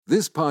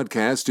This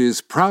podcast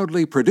is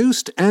proudly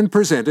produced and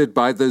presented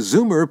by the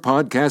Zoomer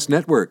Podcast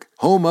Network,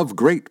 home of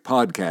great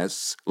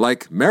podcasts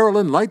like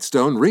Marilyn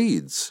Lightstone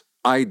Reads,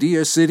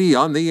 Idea City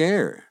on the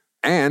Air,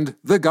 and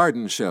The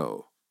Garden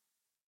Show.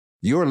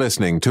 You're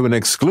listening to an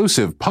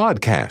exclusive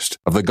podcast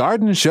of The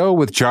Garden Show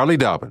with Charlie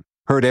Dobbin,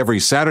 heard every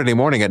Saturday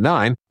morning at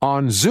 9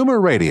 on Zoomer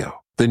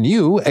Radio, the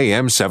new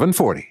AM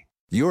 740.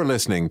 You're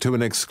listening to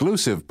an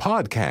exclusive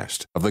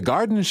podcast of The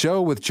Garden Show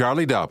with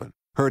Charlie Dobbin,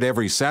 heard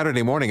every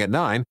Saturday morning at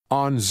 9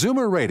 on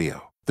Zoomer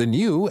Radio, the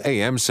new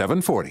AM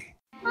 740.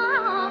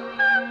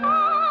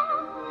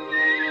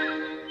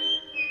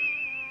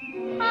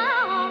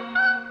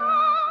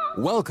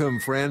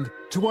 Welcome, friend,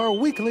 to our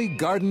weekly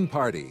garden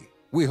party.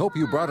 We hope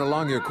you brought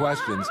along your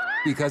questions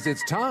because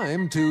it's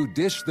time to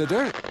dish the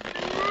dirt.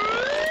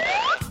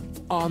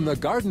 On The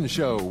Garden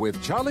Show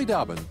with Charlie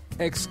Dobbin,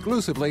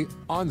 exclusively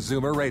on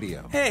Zoomer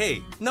Radio.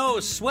 Hey,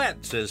 no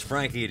sweat, says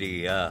Frankie,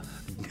 the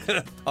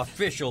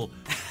official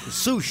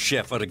sous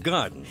chef of the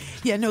garden.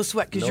 Yeah, no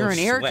sweat because you're in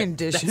air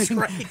conditioning.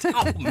 That's right.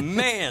 Oh,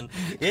 man.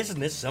 Isn't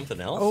this something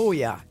else? Oh,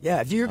 yeah.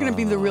 Yeah, if you're going to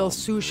be the real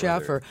sous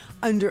chef or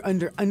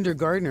under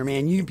gardener,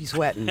 man, you'd be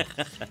sweating.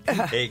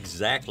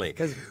 Exactly.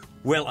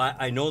 Well,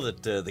 I know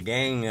that the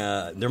gang,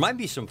 there might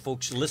be some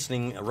folks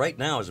listening right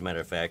now, as a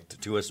matter of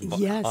fact, to us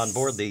on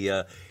board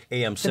the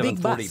AM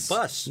 740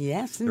 bus.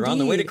 Yes, They're indeed. on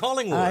the way to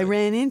Collingwood. I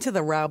ran into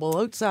the rabble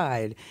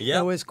outside. Yep.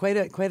 There was quite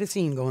a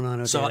scene going on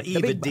out Saw there.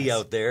 Eva D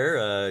out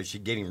there.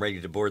 She's getting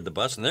ready to board the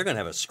bus, and they're going to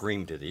have a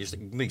scream today. It's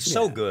going to be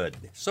so good.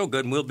 So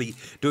good. And we'll be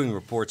doing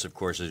reports, of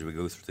course, as we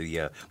go through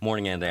the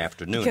morning and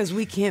afternoon. Because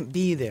we can't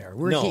be there.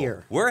 We're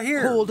here. We're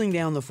here. Holding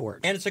down the fort.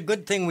 And it's a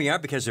good thing we are,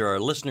 because there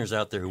are listeners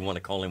out there who want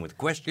to call in with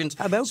questions.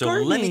 About so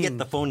gardening. Let me get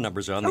the phone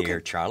numbers on the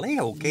air, Charlie,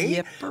 okay?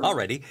 Yep.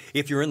 Alrighty.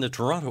 If you're in the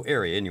Toronto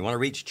area and you want to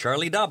reach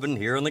Charlie Dobbin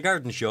here on The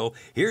Garden Show,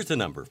 here's the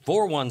number,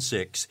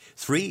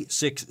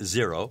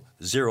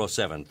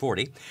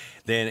 416-360-0740.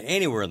 Then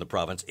anywhere in the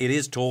province, it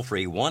is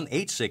toll-free,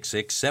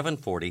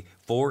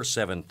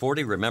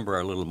 1-866-740-4740. Remember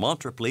our little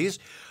mantra, please.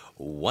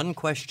 One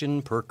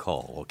question per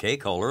call, okay?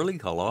 Call early,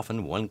 call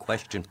often, one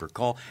question per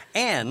call.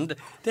 And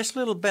this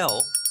little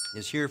bell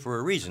is here for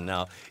a reason.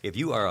 Now, if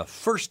you are a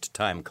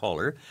first-time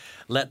caller,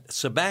 let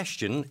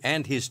Sebastian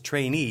and his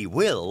trainee,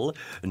 Will,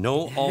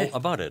 know all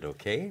about it,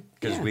 okay?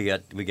 Because we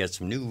got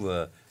some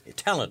new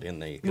talent in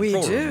the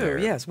control room there.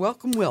 Yes.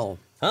 Welcome, Will.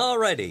 All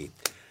righty.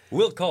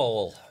 Will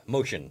call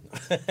motion.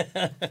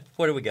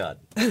 What do we got?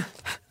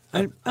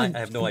 I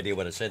have no idea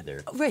what I said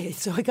there. Right,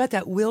 so I got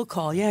that will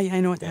call. Yeah, I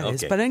know what that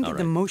is, but I didn't get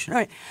the motion. All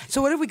right,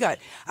 so what have we got?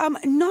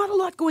 Not a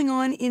lot going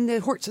on in the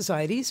Hort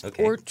Societies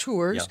or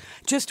tours. Yeah.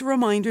 Just a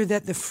reminder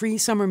that the free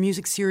summer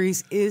music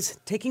series is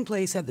taking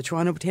place at the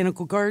Toronto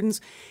Botanical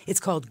Gardens. It's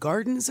called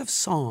Gardens of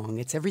Song.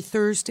 It's every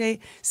Thursday,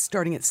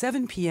 starting at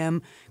 7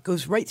 p.m.,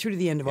 goes right through to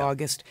the end of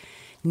August.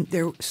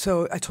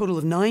 So a total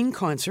of 9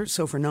 concerts,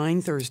 so for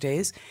 9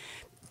 Thursdays.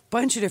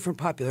 Bunch of different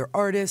popular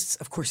artists.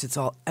 Of course, it's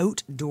all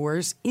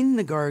outdoors in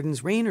the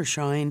gardens, rain or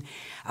shine.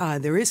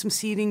 There is some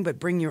seating, but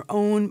bring your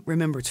own.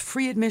 Remember, it's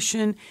free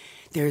admission.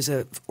 There's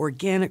a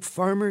organic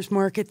farmers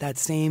market that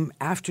same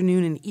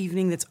afternoon and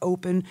evening that's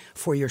open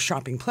for your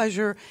shopping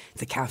pleasure.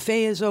 The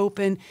cafe is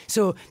open.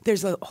 So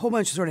there's a whole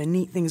bunch of sort of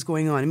neat things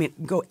going on. I mean,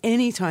 go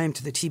anytime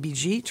to the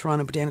TBG,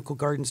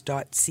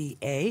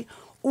 TorontoBotanicalGardens.ca,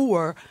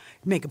 or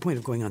make a point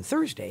of going on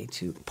Thursday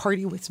to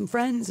party with some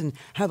friends and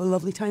have a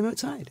lovely time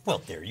outside.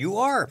 Well, there you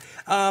are.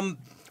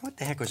 What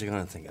the heck was I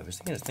going to think of? I was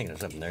thinking of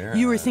something there.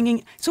 You were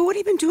thinking, so what have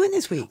you been doing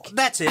this week?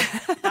 That's it.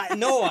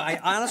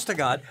 Honest to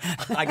God,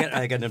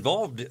 I got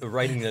involved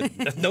writing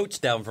the notes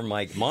down from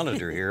my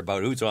monitor here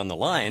about who's on the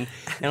line,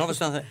 and all of a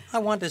sudden I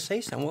wanted to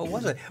say something. What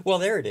was it? Well,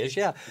 there it is,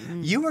 yeah.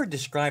 You were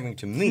describing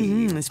to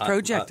me this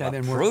project I've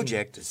been working on.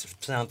 Project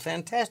sounds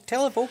fantastic.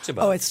 Tell the folks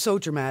about it. Oh, it's so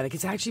dramatic.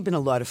 It's actually been a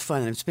lot of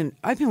fun.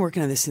 I've been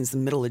working on this since the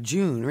middle of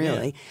June,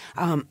 really.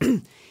 Yeah.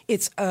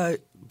 It's a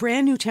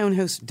brand new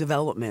townhouse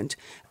development,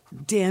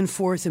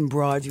 Danforth and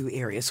Broadview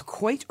area, so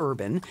quite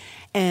urban.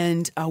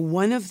 And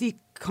one of the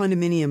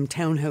condominium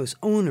townhouse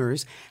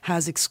owners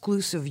has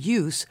exclusive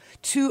use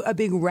to a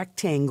big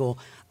rectangle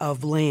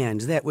of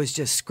land that was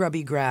just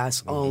scrubby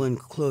grass, all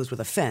enclosed with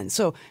a fence.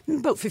 So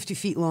about 50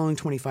 feet long,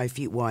 25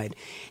 feet wide.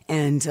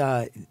 And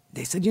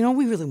they said,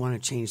 we really want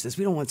to change this.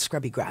 We don't want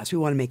scrubby grass. We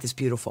want to make this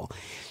beautiful.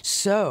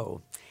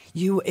 So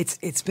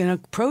it's been a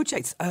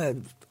project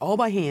all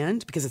by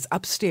hand because it's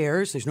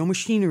upstairs. There's no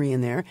machinery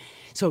in there.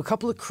 So a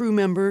couple of crew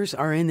members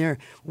are in there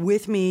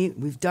with me.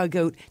 We've dug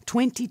out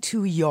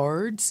 22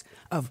 yards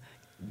of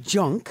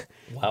junk.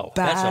 Wow,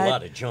 that's a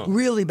lot of junk.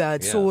 Really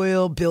bad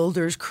soil,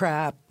 builder's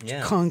crap,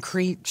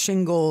 concrete,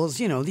 shingles,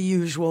 the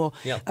usual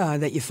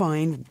that you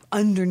find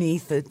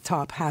underneath the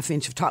top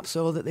half-inch of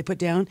topsoil that they put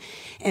down.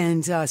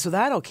 And so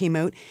that all came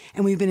out,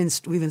 and we've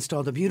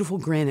installed a beautiful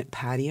granite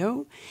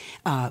patio,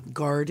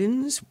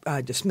 gardens.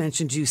 Just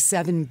mentioned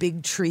 7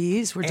 big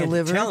trees were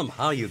delivered. Tell them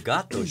how you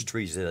got those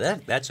trees.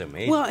 That's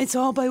amazing. Well, it's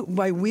all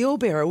by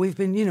wheelbarrow. We've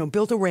been,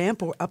 built a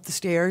ramp up the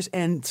stairs,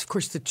 and of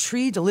course the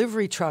tree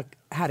delivery truck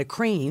had a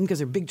crane because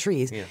they're big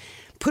trees. Yeah.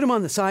 put them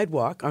on the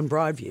sidewalk on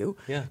Broadview,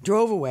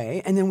 drove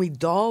away, and then we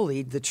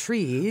dollied the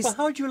trees. Well,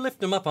 how'd you lift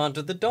them up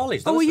onto the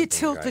dollies? Those you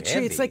tilt the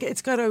tree. Heavy.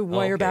 It's got a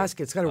wire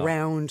basket. It's got a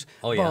round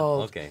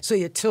bulb. Okay. So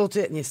you tilt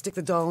it and you stick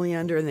the dolly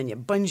under, and then you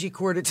bungee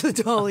cord it to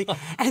the dolly,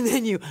 and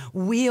then you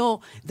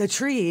wheel the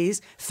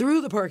trees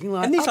through the parking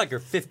lot. And these are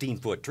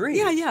 15-foot trees.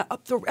 Yeah. A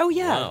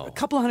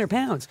couple of 100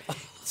 pounds.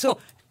 So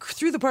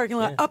through the parking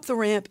lot, up the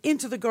ramp,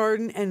 into the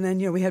garden, and then,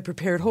 we had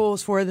prepared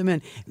holes for them,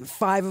 and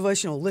 5 of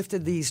us,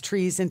 lifted these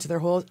trees into their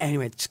holes.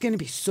 Anyway, it's going to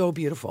be so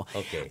beautiful.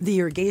 Okay. The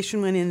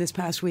irrigation went in this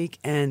past week,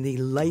 and the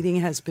lighting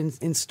has been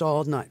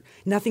installed.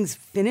 Nothing's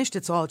finished.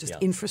 It's all just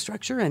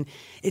infrastructure, and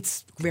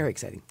it's very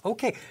exciting.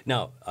 Okay.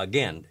 Now,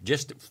 again,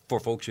 just for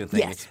folks who are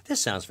thinking,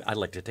 I'd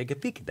like to take a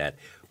peek at that.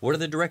 What are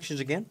the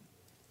directions again?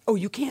 Oh,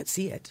 you can't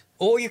see it.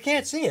 Oh, you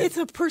can't see it? It's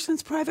a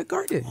person's private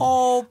garden.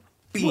 Oh,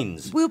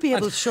 beans. We'll be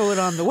able to show it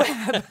on the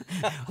web.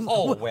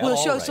 We'll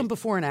show right. some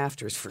before and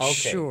afters for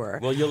sure.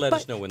 Well, you'll let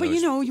us know when But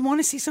you want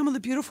to see some of the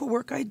beautiful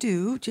work I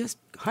do, just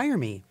hire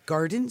me.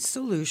 Garden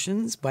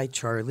Solutions by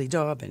Charlie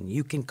Dobbin.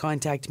 You can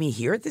contact me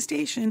here at the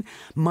station.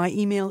 My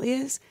email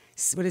is,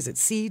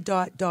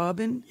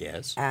 c.dobbin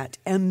at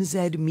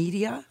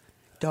mzmedia.com.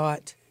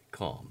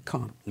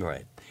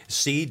 Right.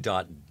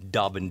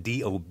 c.dobbin,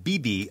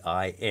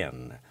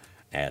 D-O-B-B-I-N.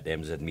 at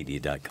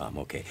mzmedia.com.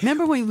 Okay.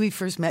 Remember when we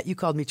first met, you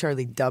called me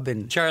Charlie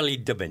Dobbin. Charlie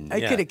Dobbin. I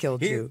could have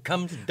killed Here you.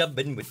 comes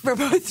Dobbin. For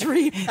about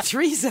three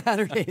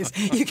Saturdays,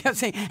 you kept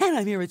saying, and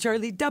I'm here with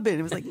Charlie Dobbin.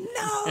 It was like,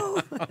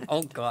 no.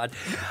 Oh, God.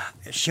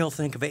 She'll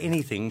think of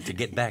anything to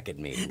get back at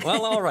me.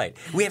 Well, all right.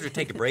 We have to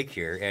take a break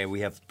here. And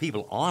we have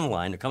people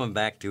online. They're coming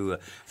back to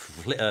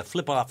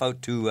flip off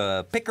out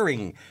to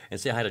Pickering and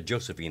say hi to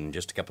Josephine in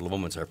just a couple of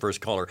moments. Our first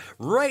caller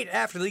right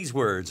after these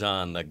words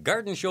on The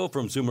Garden Show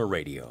from Zoomer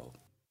Radio.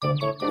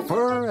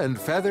 Fur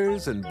and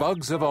feathers and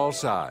bugs of all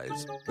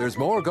size. There's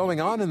more going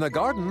on in the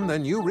garden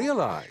than you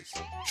realize.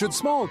 Should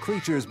small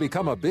creatures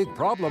become a big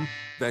problem,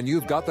 then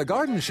you've got The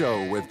Garden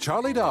Show with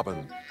Charlie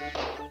Dobbin.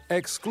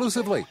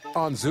 Exclusively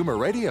on Zoomer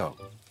Radio.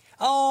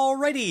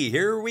 Alrighty,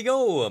 here we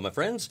go, my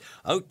friends.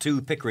 Out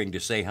to Pickering to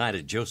say hi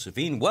to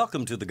Josephine.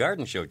 Welcome to The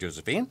Garden Show,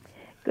 Josephine.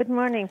 Good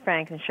morning,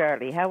 Frank and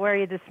Charlie. How are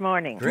you this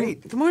morning?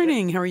 Great. Good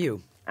morning. How are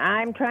you?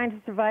 I'm trying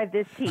to survive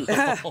this heat.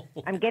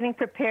 I'm getting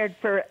prepared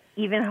for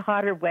even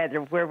hotter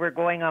weather where we're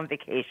going on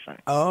vacation.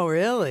 Oh,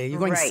 really? You're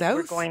going south?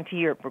 We're going to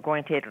Europe. We're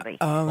going to Italy.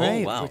 Oh,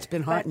 right. Oh, wow. It's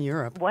been hot in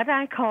Europe. What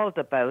I called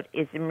about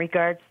is in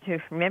regards to,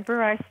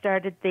 remember I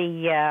started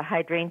the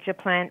hydrangea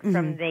plant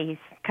from the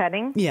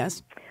cutting?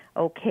 Yes.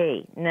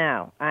 Okay.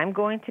 Now, I'm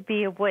going to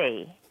be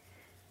away.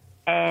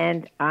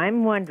 And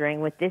I'm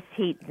wondering, with this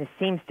heat that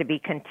seems to be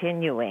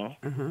continuing,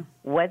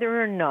 whether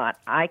or not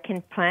I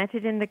can plant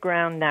it in the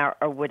ground now,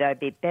 or would I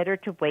be better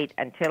to wait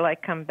until I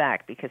come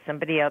back because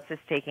somebody else is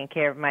taking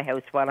care of my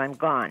house while I'm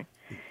gone?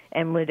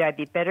 And would I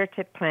be better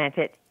to plant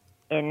it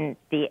in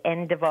the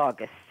end of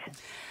August?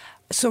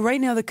 So right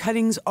now the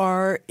cuttings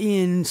are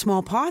in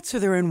small pots, or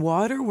they're in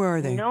water? Where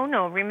are they?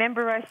 No.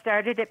 Remember I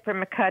started it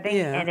from a cutting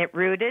and it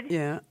rooted?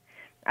 Yeah.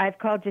 I've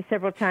called you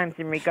several times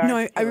in regards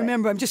to I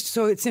remember. I'm just,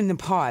 so it's in the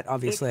pot,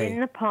 obviously. It's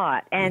in the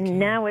pot, and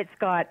now it's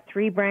got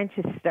 3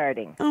 branches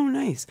starting. Oh,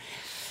 nice.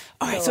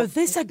 All right, so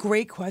this is a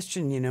great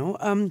question,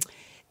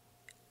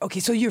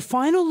 Okay, so your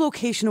final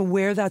location of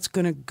where that's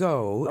going to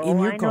go in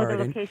your garden. I know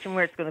the location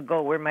where it's going to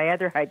go, where my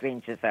other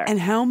hydrangeas are. And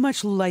how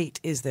much light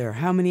is there?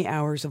 How many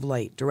hours of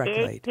light, direct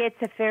light? It gets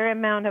a fair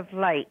amount of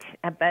light,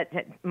 but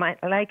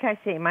like I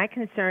say, my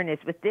concern is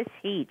with this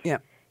heat,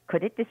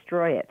 could it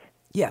destroy it?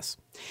 Yes,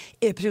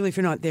 particularly if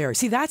you're not there.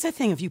 See, that's the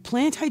thing. If you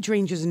plant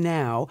hydrangeas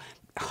now,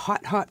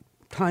 hot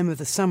time of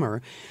the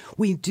summer,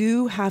 we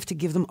do have to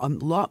give them a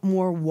lot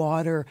more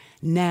water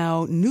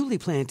now, newly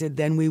planted,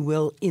 than we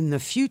will in the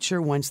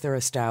future once they're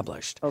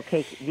established.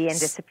 Okay, the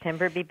end of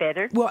September be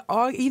better? Well,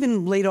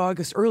 even late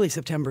August, early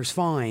September is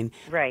fine.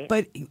 Right.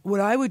 But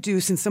what I would do,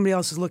 since somebody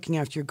else is looking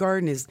after your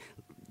garden, is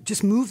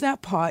just move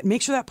that pot,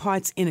 make sure that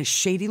pot's in a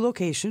shady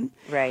location.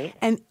 Right.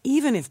 And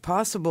even if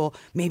possible,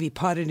 maybe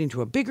pot it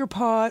into a bigger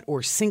pot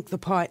or sink the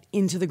pot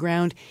into the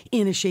ground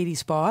in a shady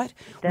spot.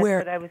 That's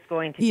what I was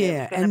going to do.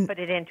 Yeah, I was going to put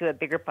it into a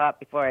bigger pot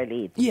before I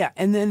leave. Yeah,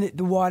 and then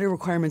the water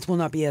requirements will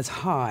not be as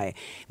high.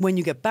 When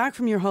you get back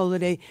from your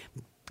holiday,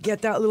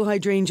 get that little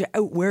hydrangea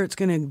out where it's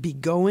going to be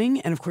going.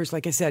 And of course,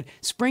 like I said,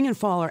 spring and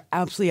fall are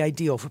absolutely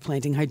ideal for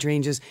planting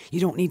hydrangeas. You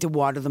don't need to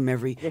water them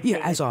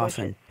as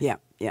often. Bushes.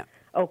 Yeah.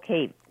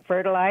 Okay.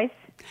 Fertilize?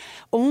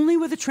 Only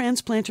with a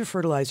transplanter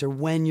fertilizer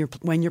when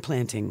you're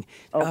planting.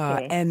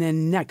 Okay. And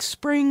then next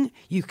spring,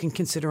 you can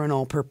consider an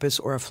all-purpose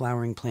or a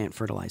flowering plant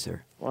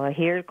fertilizer. Well,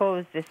 here it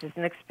goes. This is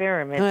an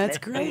experiment. That's Let's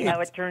great. see how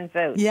it turns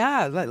out.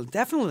 Yeah,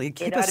 definitely.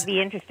 It ought to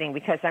be interesting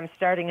because I'm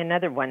starting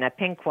another one, a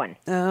pink one.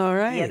 All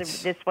right.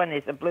 This one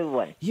is a blue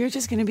one. You're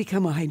just going to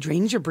become a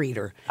hydrangea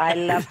breeder. I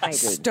love hydrangea.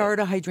 Start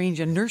a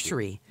hydrangea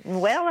nursery.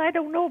 Well, I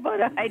don't know about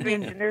a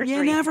hydrangea nursery.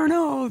 You never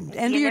know.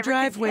 End of your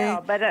driveway.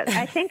 Tell, but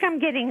I think I'm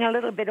getting a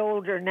little bit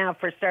older now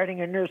for starting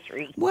a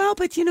nursery. Well,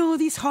 but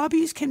these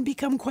hobbies can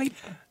become quite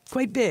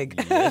quite big.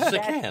 Yes,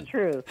 it can. That's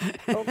true.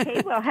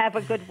 Okay, well, have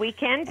a good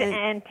weekend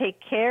and take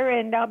care,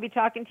 and I'll be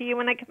talking to you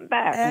when I come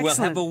back. Excellent. Well,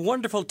 have a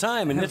wonderful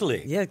time in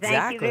Italy. Yeah, exactly.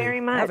 Thank you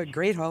very much. Have a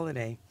great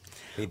holiday.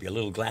 Maybe a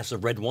little glass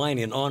of red wine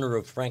in honor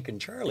of Frank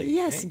and Charlie.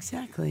 Yes,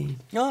 exactly.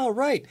 All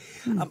right.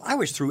 I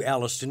was through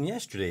Alliston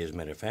yesterday, as a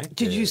matter of fact.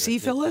 Did you see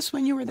Phyllis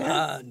when you were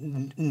there?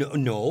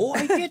 No,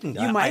 I didn't.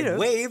 You might have. I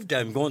waved.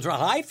 I'm going through.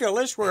 Hi,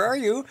 Phyllis. Where are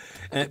you?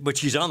 But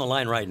she's on the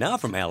line right now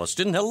from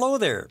Alliston. Hello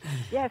there.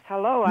 Yes,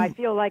 hello. I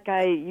feel like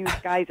you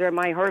guys are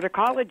my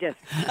horticulturist.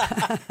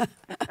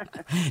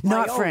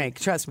 Not Frank,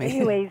 trust me.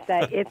 Anyways,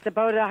 it's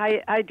about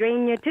a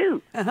hydrangea,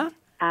 too.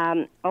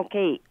 Uh-huh.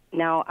 Okay,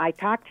 now I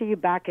talked to you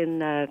back in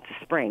the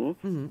spring,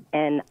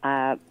 and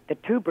the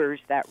tubers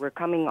that were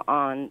coming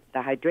on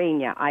the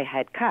hydrangea I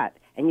had cut,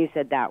 and you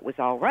said that was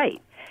all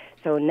right.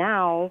 So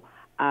now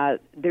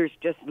there's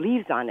just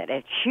leaves on it.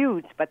 It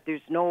shoots, but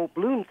there's no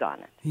blooms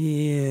on it.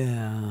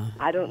 Yeah.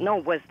 I don't know.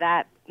 Was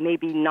that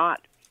maybe not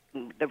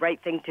the right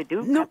thing to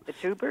do? No. Cut the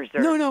tubers? Or?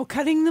 No.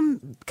 Cutting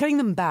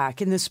them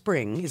back in the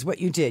spring is what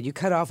you did. You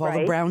cut off all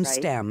the brown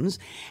stems,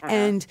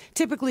 and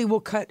typically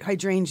we'll cut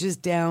hydrangeas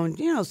down.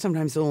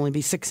 Sometimes they'll only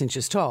be 6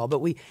 inches tall, but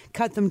we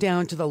cut them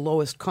down to the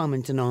lowest common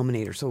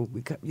denominator. So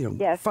we cut,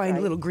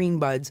 find little green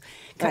buds,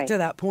 cut to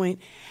that point.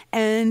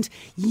 And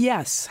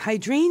yes,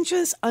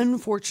 hydrangeas,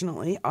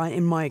 unfortunately,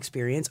 in my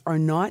experience, are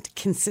not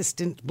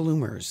consistent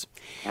bloomers.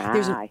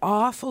 There's an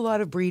awful lot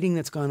of breeding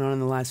that's gone on in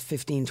the last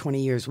 15,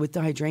 20 years with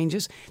the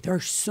hydrangeas. There are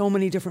so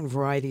many different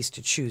varieties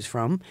to choose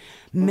from.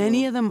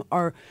 Many of them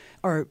are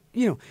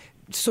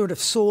sort of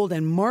sold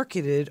and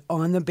marketed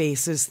on the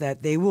basis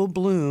that they will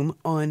bloom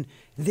on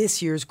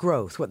this year's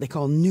growth, what they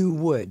call new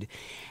wood.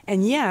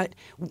 And yet,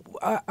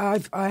 I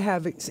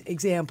have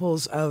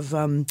examples of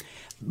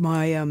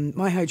my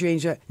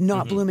hydrangea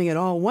not blooming at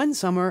all one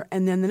summer,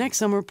 and then the next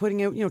summer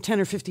putting out 10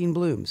 or 15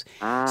 blooms.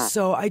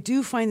 So I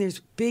do find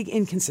there's big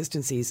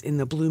inconsistencies in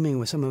the blooming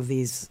with some of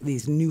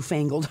these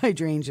newfangled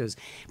hydrangeas.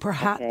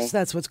 Perhaps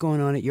that's what's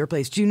going on at your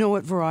place. Do you know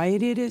what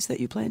variety it is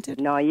that you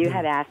planted? No, you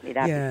had asked me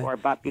that before,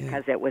 but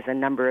because it was a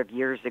number of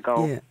years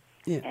ago. Yeah.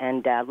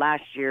 And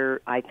last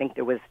year, I think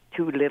there was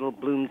 2 little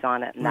blooms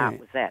on it, and that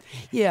was it.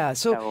 Yeah,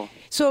 so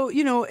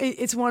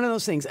it's one of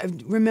those things.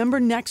 Remember,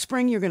 next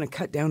spring, you're going to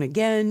cut down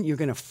again. You're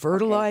going to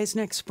fertilize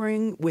next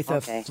spring with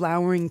a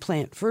flowering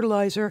plant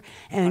fertilizer,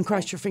 and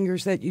cross your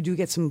fingers that you do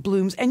get some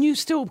blooms. And you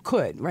still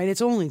could, right?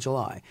 It's only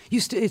July.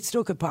 It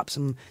still could pop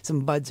some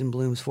buds and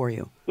blooms for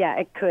you. Yeah,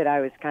 it could.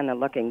 I was kind of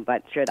looking,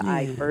 but should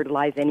I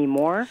fertilize any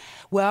more?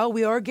 Well,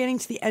 we are getting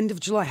to the end of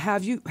July.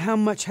 How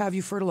much have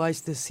you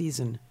fertilized this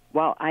season?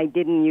 Well, I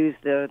didn't use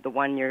the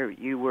one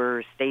you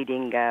were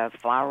stating,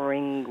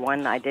 flowering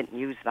one. I didn't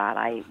use that.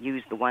 I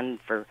used the one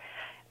for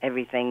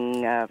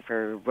everything,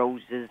 for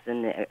roses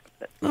and an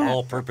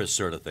all-purpose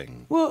sort of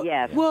thing. Well,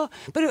 yes. But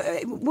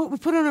what we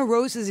put on our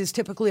roses is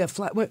typically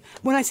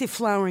when I say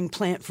flowering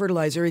plant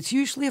fertilizer, it's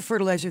usually a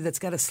fertilizer that's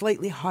got a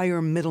slightly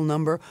higher middle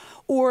number,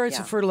 or it's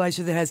a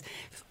fertilizer that has,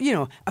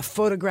 a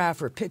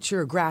photograph or picture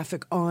or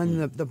graphic on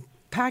the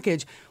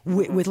package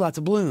with lots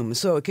of blooms.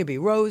 So it could be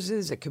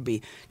roses, it could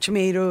be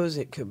tomatoes,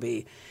 it could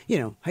be,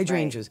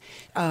 hydrangeas.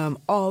 Right.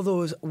 All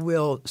those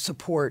will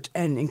support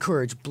and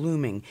encourage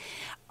blooming.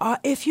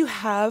 If you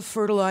have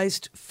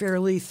fertilized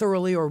fairly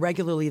thoroughly or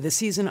regularly this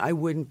season, I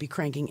wouldn't be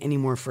cranking any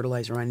more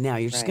fertilizer on now.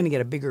 You're just going to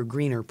get a bigger,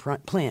 greener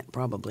plant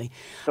probably.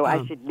 So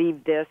I should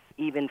leave this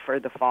even for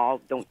the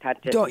fall. Don't touch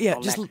it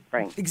until next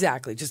spring.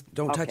 Exactly. Just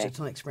don't touch it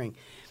until next spring.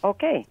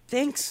 Okay.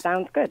 Thanks.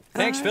 Sounds good.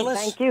 Thanks, Phyllis.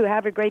 Thank you.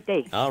 Have a great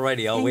day. All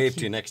righty. I'll wave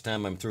to you next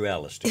time I'm through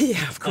Alliston.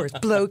 Yeah, of course.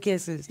 Blow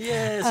kisses.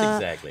 Yes,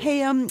 exactly. Hey,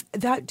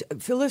 that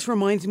Phyllis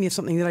reminds me of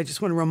something that I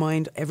just want to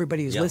remind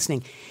everybody who's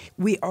listening.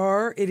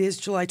 It is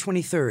July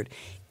 23rd.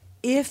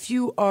 If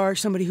you are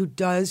somebody who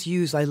does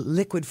use a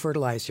liquid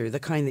fertilizer,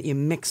 the kind that you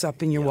mix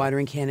up in your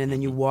watering can and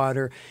then you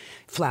water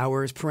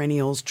flowers,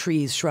 perennials,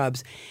 trees,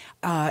 shrubs,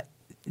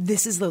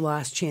 this is the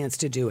last chance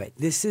to do it.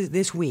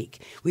 This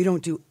week. We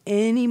don't do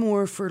any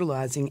more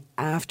fertilizing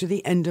after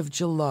the end of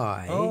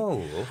July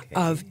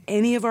of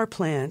any of our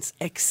plants,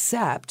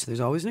 except, there's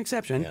always an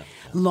exception,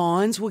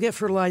 lawns will get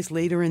fertilized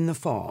later in the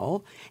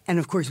fall. And,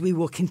 of course, we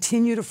will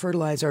continue to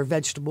fertilize our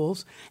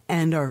vegetables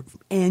and our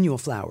annual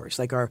flowers,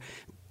 like our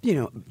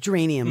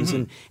geraniums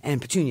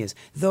and petunias.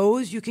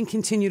 Those you can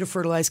continue to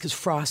fertilize because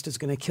frost is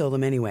going to kill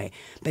them anyway.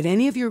 But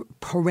any of your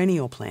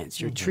perennial plants,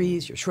 your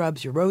trees, your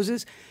shrubs, your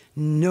roses,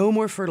 no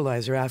more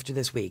fertilizer after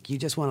this week. You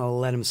just want to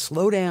let them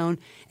slow down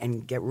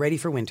and get ready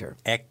for winter.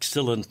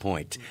 Excellent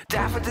point.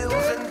 Daffodils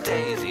and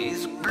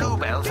daisies,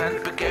 bluebells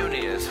and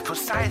begonias,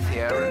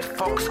 forsythia and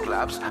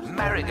foxgloves,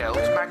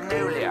 marigolds,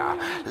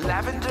 magnolia,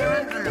 lavender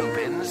and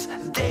lupins,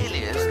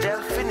 dahlias,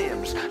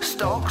 delphiniums,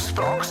 stalks,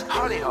 phlox,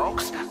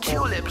 hollyhocks,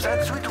 tulips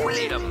and sweet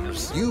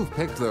williams. You've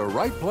picked the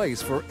right place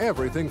for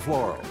everything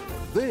floral.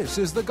 This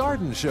is The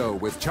Garden Show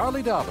with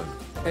Charlie Dobbin,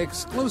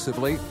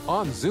 exclusively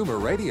on Zoomer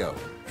Radio.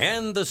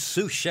 And the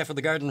sous chef of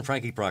the garden,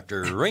 Frankie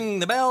Proctor. Ring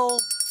the bell.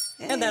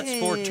 And that's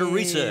for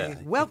Teresa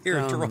Welcome. here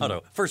in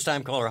Toronto.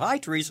 First-time caller. Hi,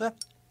 Teresa.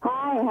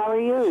 Hi, Hi, how are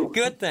you?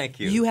 Good, thank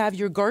you. You have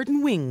your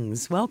garden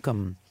wings.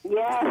 Welcome.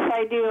 Yes,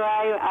 I do.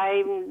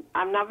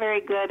 I'm not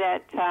very good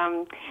at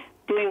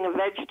doing a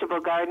vegetable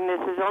garden.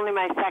 This is only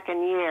my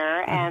second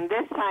year, and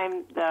this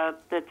time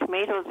the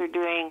tomatoes are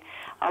doing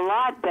a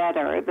lot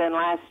better than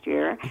last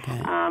year.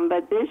 Okay.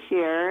 But this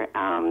year,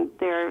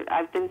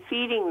 I've been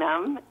feeding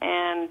them,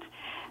 and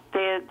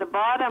the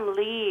bottom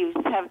leaves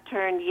have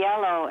turned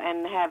yellow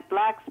and have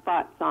black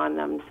spots on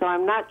them. So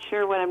I'm not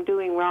sure what I'm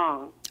doing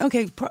wrong.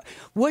 Okay,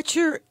 what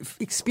you're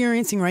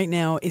experiencing right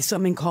now is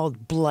something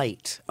called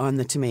blight on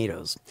the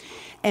tomatoes.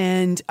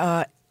 And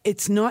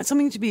it's not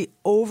something to be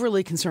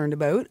overly concerned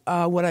about.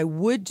 What I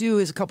would do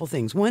is a couple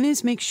things. One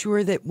is make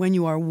sure that when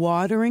you are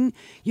watering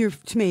your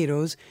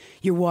tomatoes,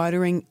 you're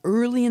watering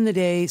early in the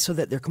day so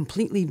that they're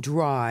completely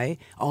dry.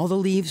 All the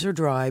leaves are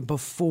dry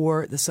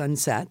before the sun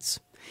sets.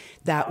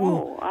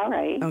 All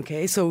right.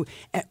 Okay, so,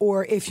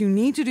 or if you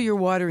need to do your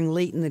watering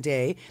late in the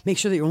day, make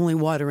sure that you're only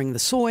watering the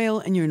soil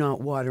and you're not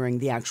watering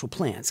the actual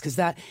plants, because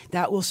that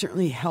will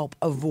certainly help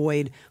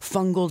avoid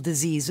fungal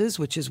diseases,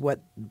 which is what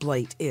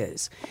blight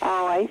is.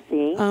 Oh, I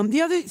see.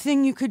 The other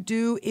thing you could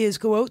do is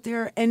go out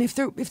there, and if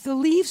the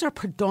leaves are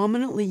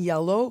predominantly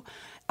yellow,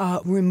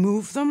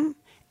 remove them.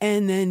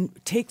 And then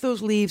take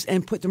those leaves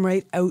and put them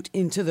right out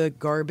into the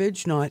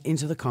garbage, not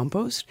into the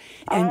compost.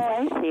 And,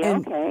 I see.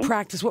 And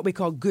practice what we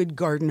call good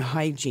garden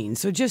hygiene.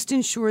 So just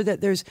ensure that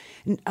there's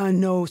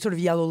no sort of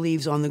yellow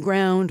leaves on the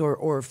ground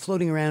or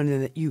floating around,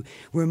 and that you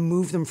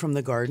remove them from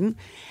the garden.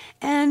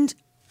 And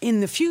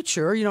in the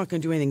future, you're not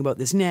going to do anything about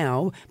this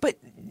now, but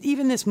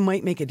even this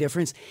might make a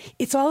difference.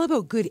 It's all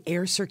about good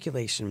air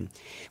circulation.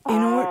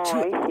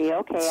 I see.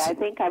 Okay, I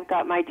think I've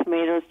got my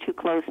tomatoes too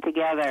close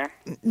together.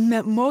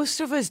 Most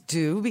of us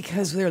do,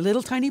 because they're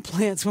little tiny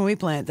plants when we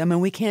plant them,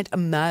 and we can't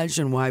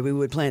imagine why we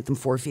would plant them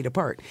 4 feet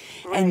apart.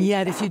 Right. And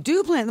yet, if you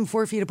do plant them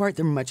 4 feet apart,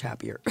 they're much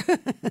happier.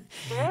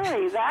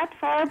 Really? That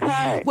far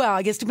apart? Well,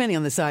 I guess depending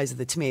on the size of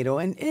the tomato,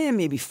 and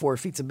maybe 4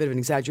 feet's a bit of an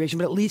exaggeration,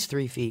 but at least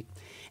 3 feet.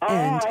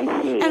 I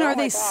see. And are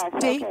they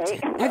staked? Okay.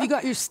 Have you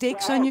got your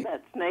stakes on your...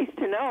 That's nice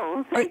to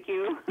know. Thank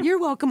you. You're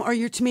welcome. Are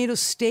your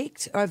tomatoes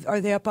staked? Are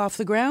they up off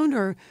the ground,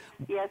 or...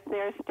 Yes,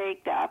 they're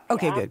staked up.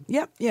 Okay, yeah. good.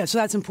 Yep, yeah, so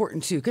that's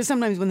important too, because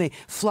sometimes when they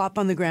flop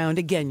on the ground,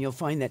 again, you'll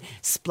find that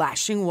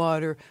splashing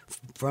water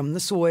from the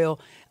soil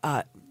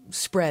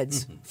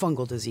spreads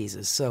fungal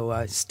diseases.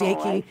 So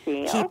staking,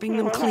 keeping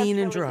them clean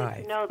and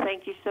dry. No,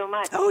 thank you so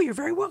much. Oh, you're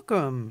very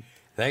welcome.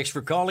 Thanks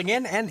for calling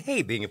in, and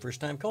hey, being a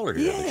first-time caller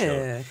here on the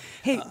show.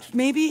 Hey,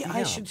 maybe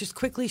I should just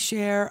quickly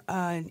share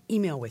an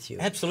email with you.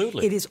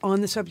 Absolutely. It is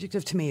on the subject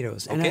of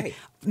tomatoes. Okay.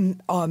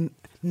 And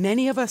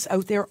many of us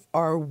out there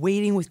are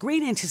waiting with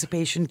great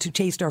anticipation to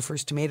taste our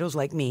first tomatoes,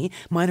 like me.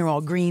 Mine are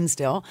all green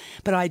still,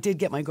 but I did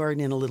get my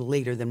garden in a little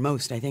later than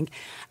most, I think.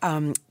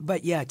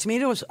 But yeah,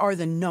 tomatoes are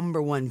the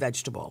number one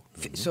vegetable.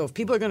 So if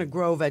people are going to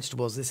grow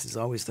vegetables, this is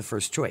always the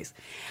first choice.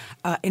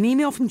 An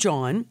email from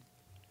John.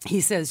 He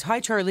says,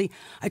 "Hi, Charlie.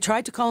 I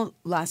tried to call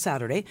last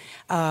Saturday,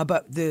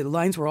 but the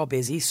lines were all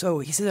busy. So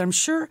he said, I'm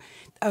sure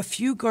a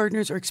few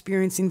gardeners are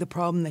experiencing the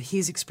problem that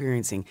he's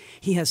experiencing.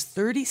 He has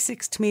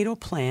 36 tomato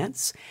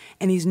plants,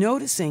 and he's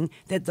noticing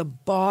that the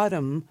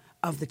bottom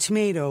of the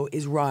tomato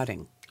is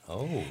rotting.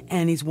 Oh.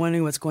 And he's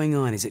wondering what's going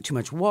on. Is it too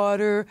much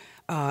water?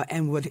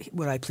 And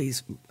would I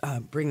please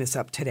bring this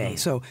up today?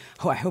 So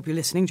I hope you're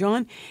listening,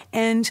 John.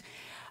 And...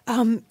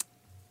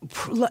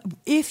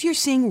 if you're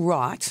seeing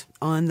rot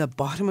on the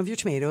bottom of your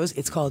tomatoes,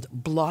 it's called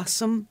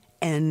blossom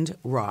end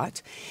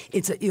rot.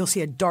 You'll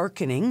see a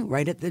darkening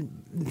right at the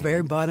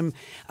very bottom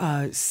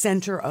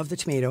center of the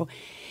tomato.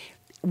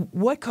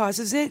 What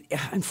causes it?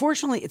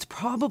 Unfortunately, it's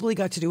probably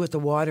got to do with the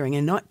watering,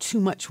 and not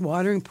too much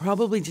watering,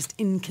 probably just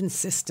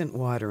inconsistent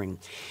watering.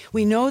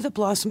 We know that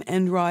blossom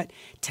end rot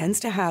tends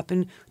to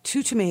happen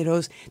to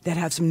tomatoes that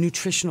have some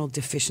nutritional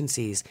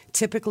deficiencies,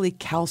 typically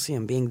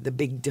calcium being the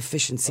big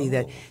deficiency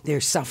that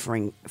they're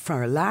suffering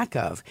for a lack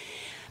of.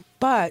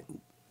 But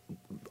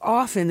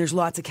often there's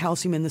lots of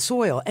calcium in the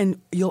soil, and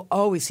you'll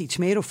always see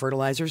tomato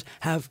fertilizers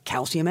have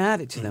calcium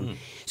added to them.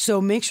 So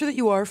make sure that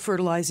you are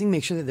fertilizing,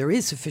 make sure that there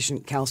is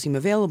sufficient calcium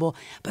available,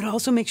 but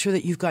also make sure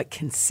that you've got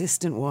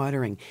consistent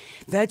watering.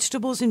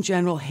 Vegetables in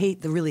general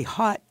hate the really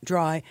hot,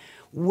 dry,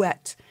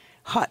 wet.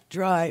 Hot,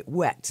 dry,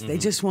 wet. They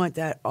just want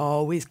that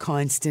always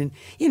constant,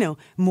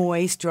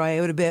 moist, dry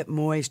out a bit,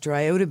 moist,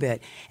 dry out a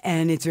bit.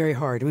 And it's very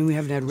hard. I mean, we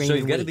haven't had rain. So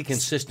you've got to be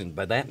consistent.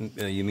 By that,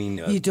 you mean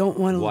you don't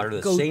want to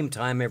water the same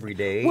time every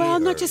day? Well,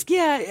 not just,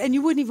 and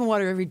you wouldn't even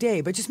water every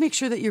day, but just make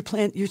sure that your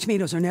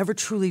tomatoes are never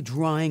truly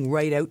drying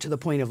right out to the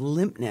point of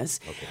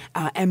limpness.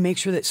 Okay. And make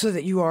sure so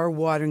that you are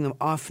watering them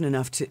often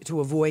enough to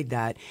avoid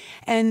that.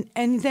 And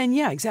then,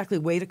 exactly,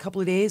 wait a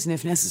couple of days, and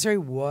if necessary,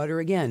 water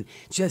again,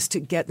 just to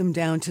get them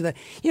down to the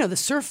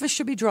surface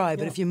should be dry,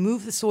 but if you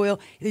move the soil,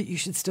 you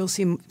should still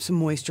see some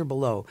moisture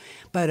below.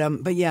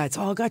 But yeah, it's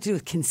all got to do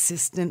with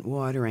consistent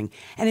watering.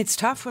 And it's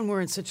tough when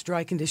we're in such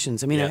dry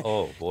conditions. I mean,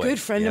 a good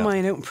friend of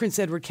mine out in Prince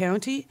Edward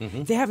County,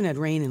 they haven't had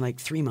rain in like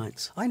 3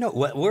 months. I know.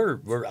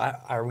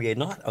 Are we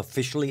not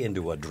officially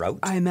into a drought?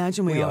 I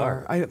imagine we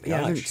are. I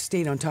haven't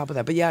stayed on top of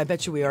that. But yeah, I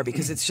bet you we are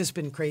because it's just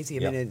been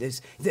crazy. I mean,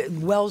 the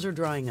wells are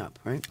drying up,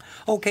 right?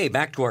 Okay,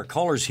 back to our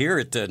callers here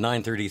at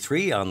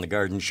 9:33 on The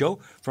Garden Show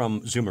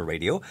from Zoomer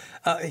Radio.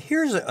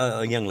 Here's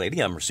a young lady,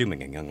 I'm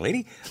assuming a young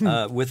lady,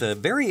 with a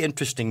very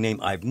interesting name.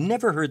 I've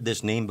never heard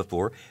this name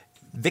before,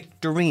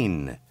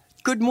 Victorine.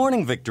 Good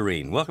morning,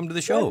 Victorine. Welcome to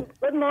the show.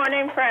 Good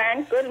morning,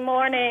 Frank. Good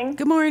morning.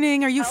 Good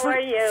morning. Are you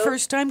you?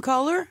 First-time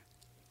caller?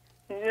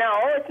 No,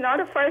 it's not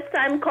a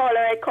first-time caller.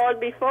 I called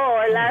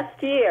before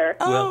last year.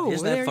 Oh, well,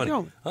 isn't that funny?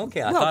 You go.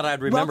 Okay, I thought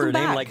I'd remember a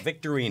name back. like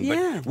Victorine.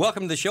 Yeah. But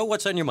welcome to the show.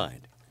 What's on your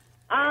mind?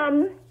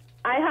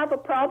 I have a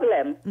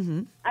problem.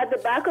 At the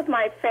back of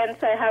my fence,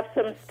 I have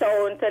some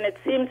stones, and it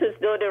seems as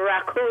though the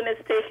raccoon is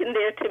taken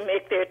there to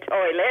make their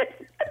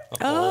toilet.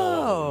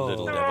 Oh.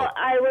 So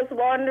I was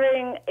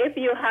wondering if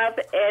you have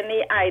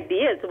any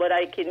ideas what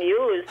I can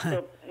use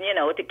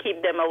to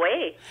keep them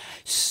away.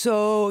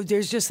 So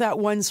there's just that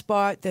one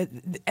spot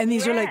and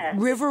these are like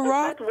river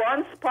rock? That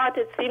one spot,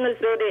 it seems as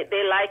though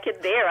they like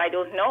it there. I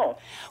don't know.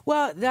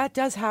 Well, that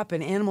does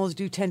happen. Animals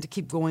do tend to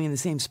keep going in the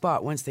same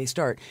spot once they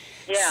start.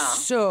 Yeah.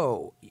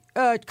 So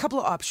a couple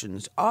of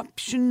options.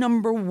 Option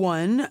number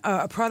one,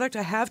 a product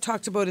I have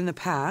talked about in the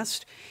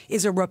past,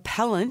 is a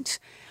repellent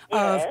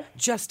of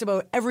just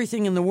about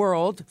everything in the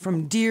world,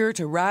 from deer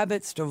to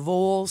rabbits to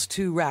voles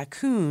to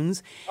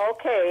raccoons.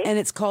 Okay. And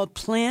it's called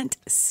Plant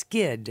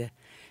Skid.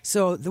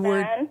 So the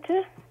word...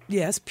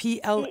 Yes, Plant.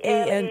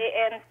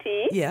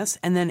 P-L-A-N-T. Yes,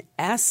 and then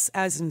S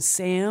as in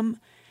Sam.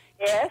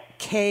 Yes.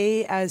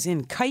 K as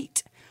in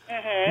kite.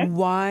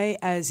 Y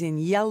as in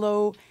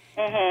yellow.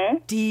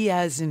 D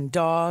as in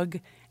dog.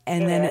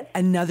 And then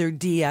another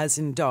D as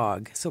in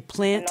dog. So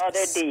Plant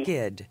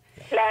Skid.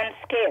 Plant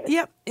Skid.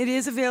 Yep, it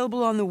is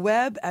available on the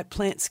web at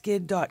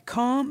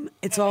plantskid.com.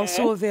 It's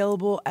also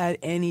available at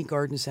any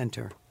garden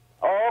center.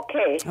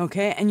 Okay.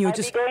 Okay, and you'll I'll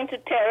be going to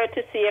Terra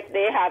to see if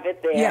they have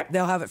it there. Yeah,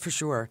 they'll have it for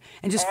sure.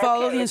 And just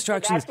follow the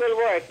instructions. So that will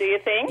work, do you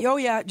think? Oh,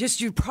 yeah.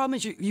 Just your problem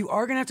is you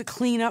are going to have to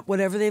clean up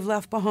whatever they've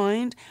left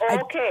behind.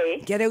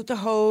 Okay. Get out the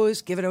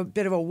hose, give it a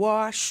bit of a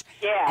wash.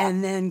 Yeah.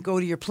 And then go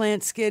to your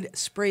plant skid,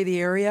 spray the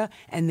area,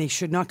 and they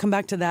should not come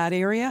back to that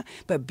area.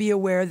 But be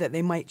aware that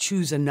they might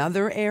choose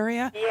another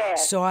area. Yeah.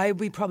 So I would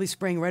be probably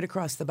spraying right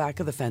across the back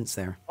of the fence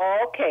there.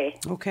 Okay.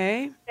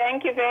 Okay.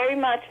 Thank you very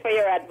much for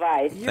your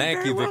advice.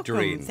 Thank you,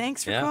 Victorine.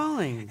 Thanks for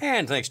calling.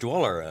 And thanks to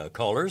all our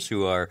callers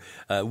who are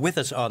with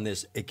us on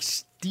this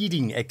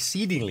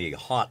exceedingly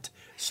hot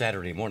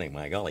Saturday morning.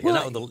 My golly.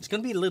 Well, it's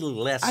going to be a little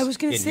less I was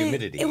going to say,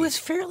 humidity. it was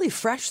fairly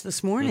fresh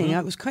this morning.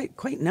 It was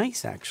quite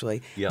nice,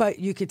 actually. Yep. But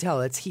you could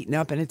tell it's heating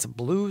up, and it's a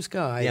blue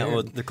sky. Yeah,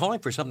 well, they're calling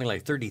for something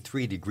like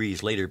 33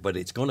 degrees later, but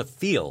it's going to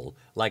feel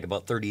like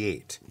about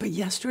 38. But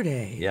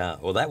yesterday... Yeah,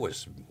 well, that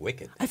was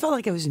wicked. I felt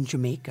like I was in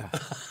Jamaica.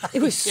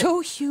 It was so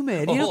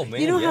humid.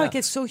 You know how it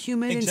gets so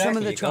humid in some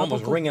of the tropical...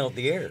 Almost wring out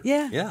the air.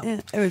 Yeah.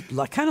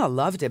 I kind of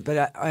loved it,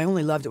 but I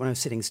only loved it when I was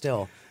sitting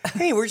still.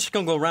 Hey, we're just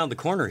going to go around the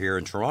corner here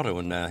in Toronto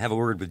and have a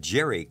word with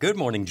Jerry. Good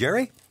morning,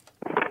 Jerry.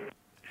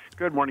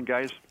 Good morning,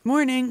 guys.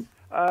 Morning.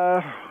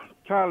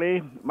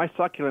 Charlie, my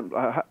succulent,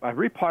 I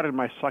repotted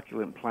my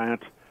succulent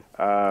plant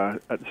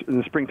in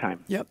the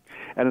springtime. Yep.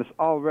 And it's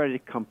already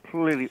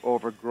completely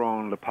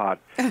overgrown the pot.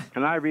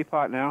 Can I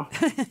repot now?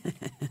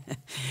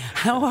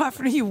 How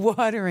often are you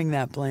watering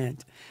that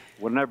plant?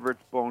 Whenever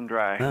it's bone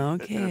dry.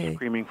 Okay. And it's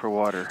screaming for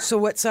water. So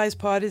what size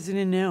pot is it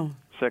in now?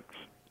 6.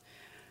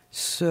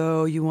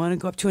 So you want to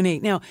go up to an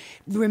 8. Now,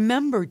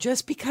 remember,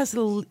 just because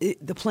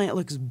the plant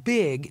looks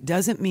big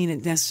doesn't mean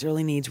it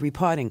necessarily needs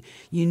repotting.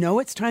 You know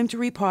it's time to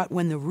repot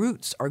when the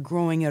roots are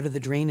growing out of the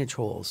drainage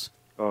holes.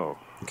 Oh,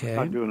 okay.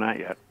 Not doing that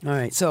yet. All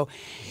right. So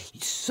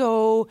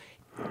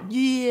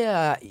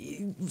yeah,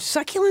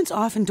 succulents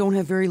often don't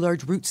have very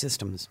large root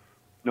systems.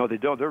 No, they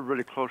don't. They're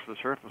really close to the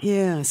surface.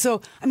 Yeah.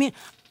 So, I mean...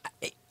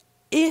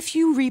 If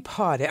you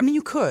repot it,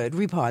 you could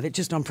repot it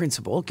just on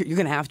principle. You're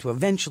going to have to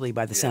eventually,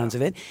 by the sounds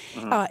of it.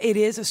 It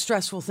is a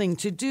stressful thing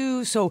to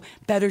do, so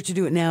better to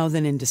do it now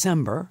than in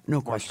December,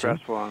 no question. More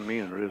stressful on me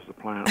than it is the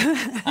plant.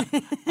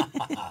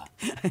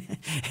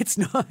 It's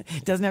not.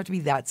 It doesn't have to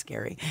be that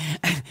scary.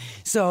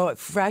 So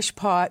fresh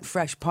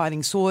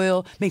potting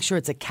soil. Make sure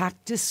it's a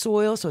cactus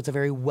soil, so it's a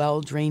very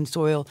well-drained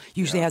soil.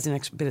 Usually has an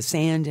extra bit of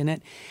sand in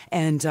it.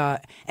 And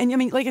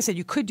like I said,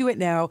 you could do it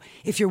now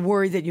if you're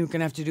worried that you're going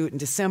to have to do it in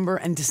December,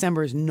 and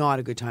December is not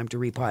a good time to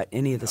repot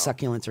any of the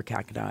succulents or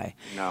cacti.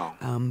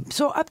 No.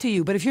 So up to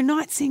you. But if you're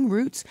not seeing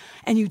roots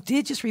and you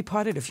did just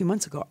repot it a few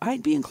months ago,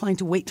 I'd be inclined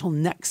to wait till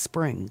next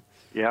spring.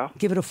 Yeah?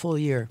 Give it a full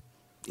year.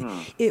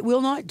 It will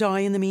not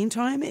die in the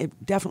meantime.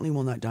 It definitely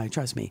will not die.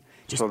 Trust me.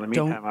 So in the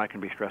meantime, I can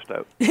be stressed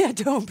out. Yeah,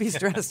 don't be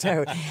stressed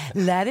out.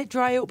 Let it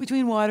dry out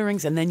between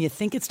waterings, and then you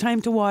think it's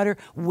time to water.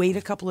 Wait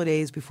a couple of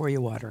days before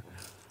you water.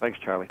 Thanks,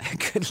 Charlie.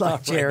 Good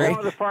luck, Jerry. Go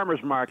to the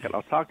farmer's market.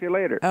 I'll talk to you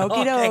later.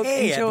 Okie-doke.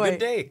 Hey, Enjoy. have a good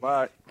day.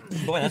 Bye.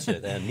 Boy, that's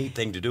a neat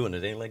thing to do in a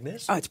day like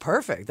this. Oh, it's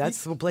perfect.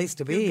 That's the place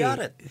to be. You got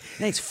it.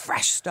 Nice,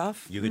 fresh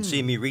stuff. You can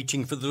see me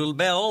reaching for the little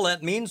bell.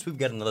 That means we've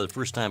got another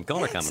first-time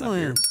caller coming up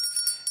here. Excellent.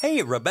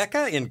 Hey,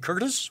 Rebecca in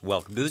Curtis,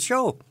 welcome to the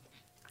show.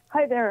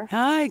 Hi there.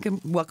 Hi.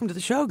 Welcome to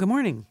the show. Good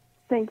morning.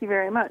 Thank you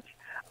very much.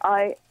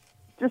 I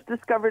just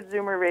discovered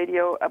Zoomer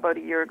Radio about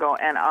a year ago,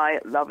 and I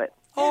love it.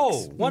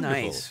 Oh,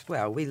 wonderful. Nice.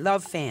 Well, we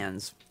love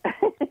fans.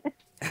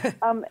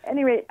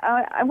 Anyway,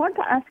 I want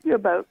to ask you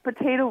about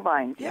potato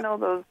vines. Yep. You know,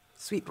 those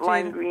Sweet potato.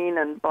 lime green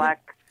and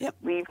black Yep.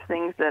 leaf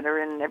things that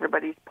are in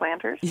everybody's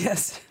planters.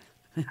 Yes.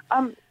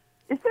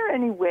 Is there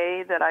any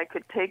way that I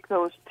could take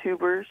those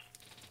tubers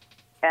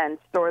and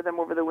store them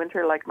over the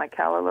winter like my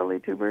calla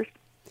lily tubers?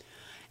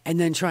 And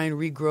then try and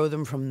regrow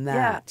them from Yeah,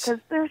 that. because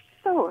they're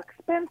so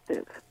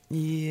expensive.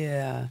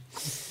 Yeah.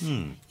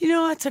 You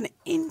know, that's an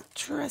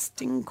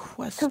interesting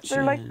question. Because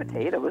they're like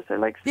potatoes. They're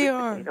like sweet They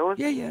are. potatoes.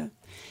 Yeah.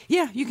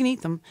 Yeah, you can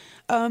eat them.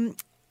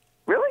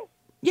 Really?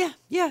 Yeah,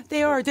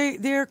 they are.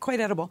 They're quite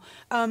edible.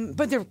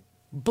 But they're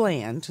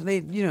bland.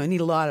 They,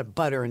 need a lot of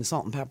butter and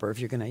salt and pepper if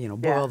you're going to,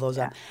 boil those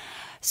up.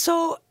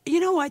 So,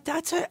 you know what?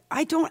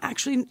 I don't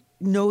actually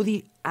know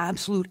the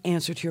absolute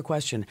answer to your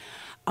question.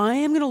 I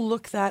am going to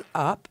look that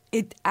up.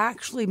 It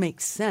actually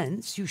makes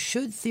sense. You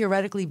should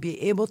theoretically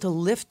be able to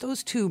lift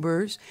those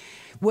tubers.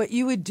 What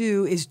you would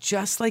do is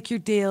just like your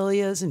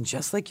dahlias and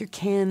just like your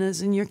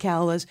cannas and your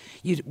callas,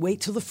 you'd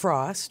wait till the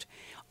frost.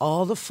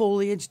 All the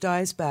foliage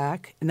dies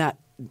back, and that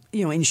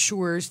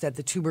ensures that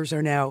the tubers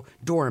are now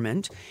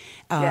dormant.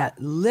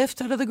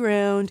 Lift out of the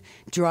ground,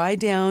 dry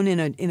down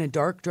in a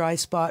dark, dry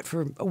spot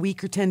for a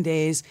week or 10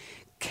 days.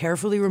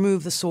 Carefully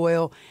remove the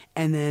soil,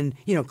 and then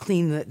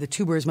clean the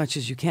tuber as much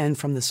as you can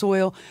from the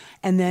soil,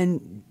 and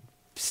then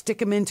stick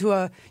them into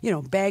a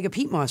bag of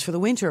peat moss for the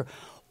winter.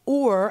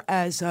 Or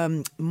as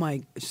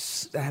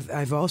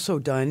I've also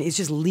done is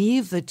just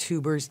leave the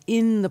tubers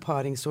in the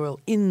potting soil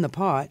in the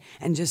pot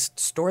and just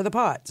store the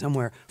pot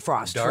somewhere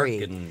frost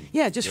free.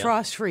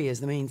 Frost free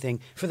is the main thing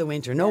for the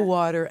winter. No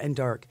water and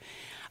dark.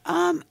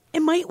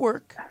 It might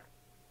work.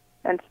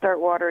 And start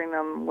watering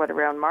them,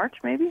 around March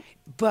maybe?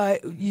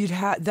 But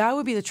that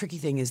would be the tricky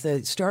thing, is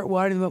that start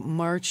watering them about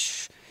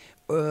March,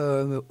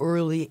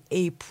 early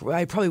April.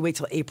 I'd probably wait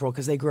till April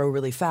because they grow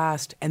really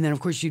fast. And then, of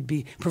course, you'd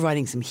be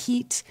providing some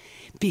heat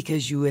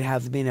because you would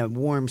have them in a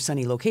warm,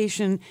 sunny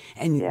location.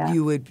 And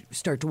you would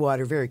start to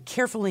water very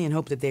carefully and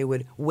hope that they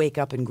would wake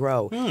up and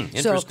grow.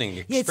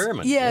 Interesting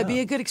experiment. It'd be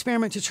a good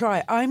experiment to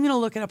try. I'm going to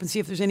look it up and see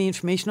if there's any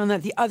information on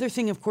that. The other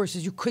thing, of course,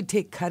 is you could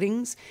take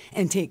cuttings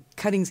into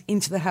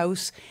the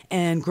house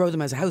and grow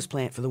them as a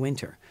houseplant for the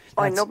winter.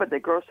 I know, but they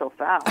grow so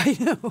fast. I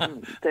know.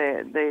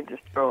 They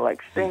just grow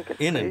like stink. It's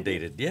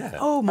inundated, crazy. yeah.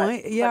 Oh,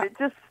 my, But it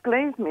just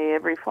glaze me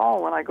every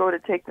fall when I go to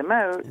take them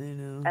out. I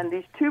know. And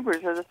these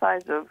tubers are the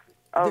size of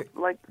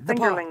like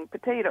fingerling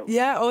potatoes.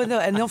 Yeah,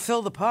 and they'll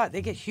fill the pot.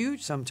 They get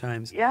huge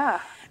sometimes. Yeah.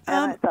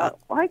 And I thought,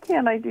 why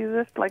can't I do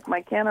this like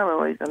my canna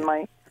lilies and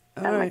my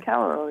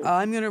calla lilies?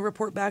 I'm going to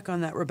report back on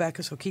that,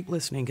 Rebecca, so keep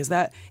listening, because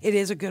it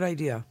is a good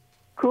idea.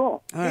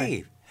 Cool. All right.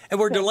 Hey, and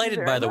we're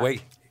delighted, by the much. way.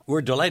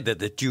 We're delighted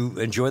that you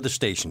enjoy the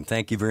station.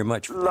 Thank you very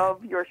much.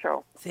 Love your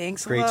show.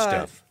 Thanks a Great lot.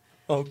 stuff.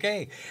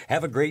 Okay.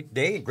 Have a great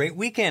day, great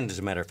weekend, as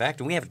a matter of fact.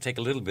 And we have to take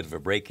a little bit of a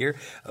break here.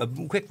 A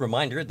quick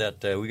reminder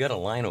that we got a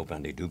line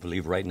open, I do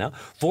believe, right now.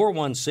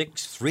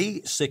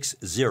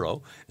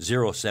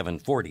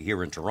 416-360-0740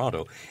 here in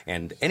Toronto.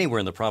 And anywhere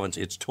in the province,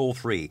 it's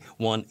toll-free.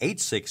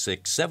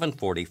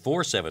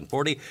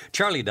 1-866-740-4740.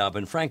 Charlie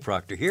Dobbin, Frank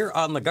Proctor here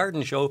on The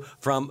Garden Show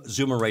from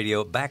Zoomer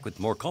Radio. Back with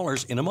more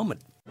callers in a moment.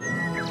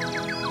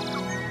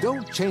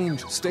 Don't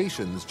change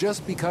stations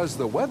just because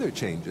the weather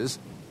changes.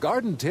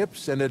 Garden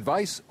tips and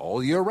advice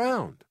all year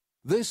round.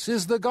 This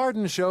is The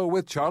Garden Show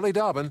with Charlie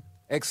Dobbin,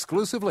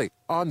 exclusively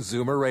on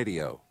Zoomer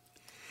Radio.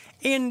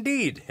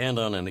 Indeed. And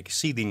on an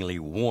exceedingly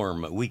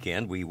warm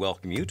weekend, we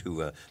welcome you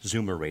to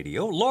Zoomer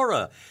Radio.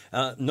 Laura,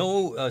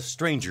 no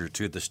stranger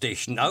to the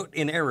station, out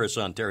in Eris,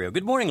 Ontario.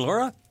 Good morning,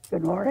 Laura.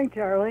 Good morning,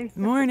 Charlie. Good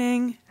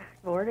morning.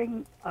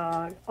 Morning.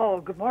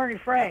 Good morning,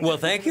 Frank. Well,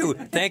 thank you.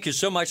 Thank you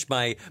so much,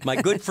 my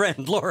good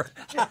friend, Laura.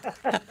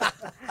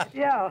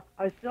 Yeah,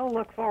 I still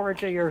look forward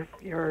to your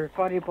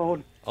funny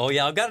bone. Oh,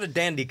 yeah, I've got a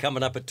dandy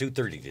coming up at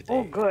 2:30 today.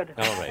 Oh, good.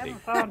 All I righty.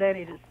 haven't found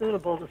any that's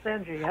suitable to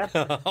send you yet.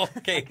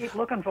 Okay. I keep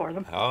looking for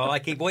them. Oh, I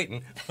keep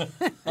waiting.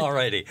 All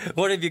righty.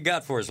 What have you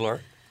got for us, Laura?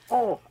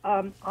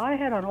 I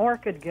had an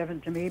orchid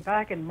given to me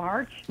back in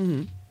March.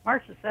 Mm-hmm.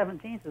 March the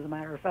 17th, as a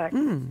matter of fact.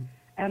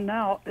 And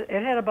now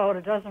it had about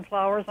a dozen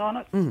flowers on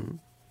it. Mm-hmm.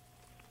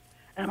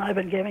 And I've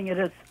been giving it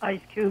its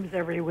ice cubes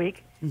every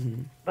week.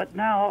 Mm-hmm. But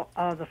now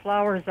the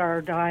flowers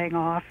are dying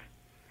off,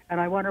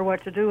 and I wonder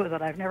what to do with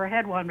it. I've never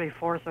had one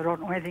before, so I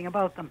don't know anything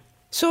about them.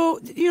 So,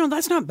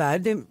 that's not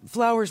bad. The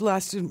flowers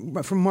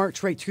lasted from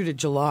March right through to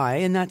July,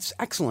 and that's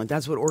excellent.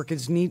 That's what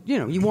orchids need.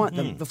 You want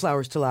the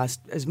flowers to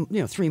last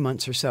 3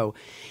 months or so.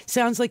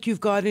 Sounds like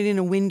you've got it in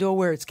a window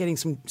where it's getting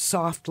some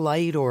soft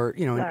light or,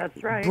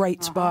 That's right.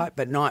 bright spot,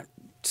 but not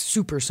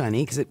super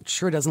sunny because it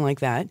sure doesn't like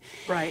that.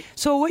 Right.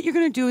 So what you're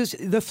going to do is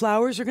the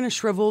flowers are going to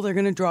shrivel. They're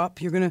going to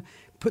drop. You're going to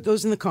put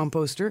those in the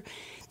composter.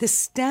 The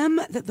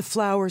stem that the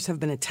flowers have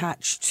been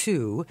attached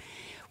to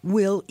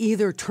will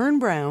either turn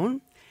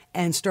brown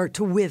and start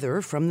to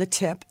wither from the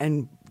tip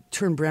and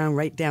turn brown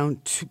right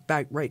down to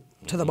back right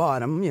to the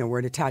bottom, where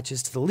it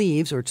attaches to the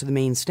leaves or to the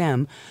main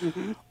stem.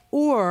 Mm-hmm.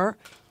 Or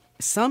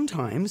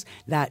sometimes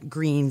that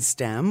green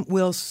stem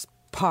will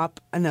pop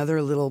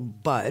another little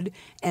bud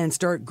and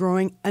start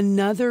growing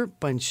another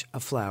bunch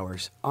of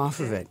flowers off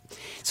of it.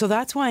 So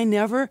that's why I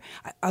never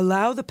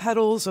allow the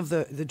petals of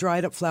the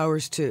dried up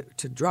flowers to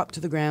drop to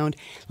the ground.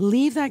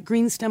 Leave that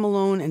green stem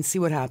alone and see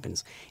what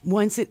happens.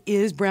 Once it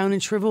is brown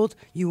and shriveled,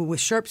 with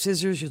sharp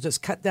scissors, you'll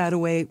just cut that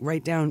away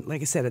right down,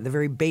 like I said, at the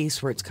very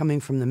base where it's coming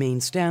from the main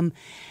stem.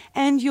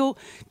 And you'll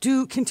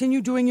continue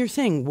doing your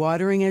thing,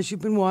 watering as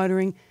you've been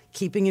watering,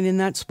 keeping it in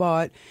that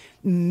spot,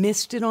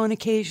 mist it on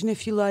occasion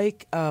if you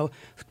like,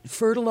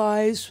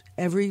 fertilize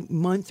every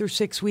month or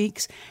 6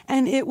 weeks,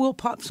 and it will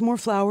pop some more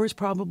flowers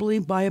probably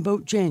by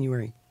about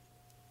January.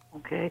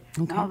 Okay.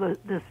 Now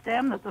the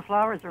stem that the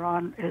flowers are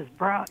on is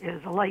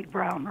a light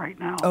brown right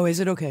now. Oh,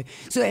 is it? Okay.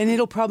 So, and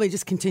it'll probably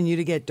just continue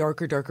to get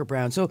darker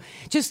brown. So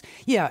just,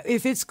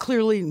 if it's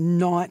clearly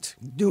not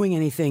doing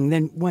anything,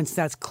 then once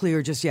that's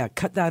clear, just,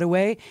 cut that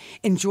away.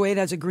 Enjoy it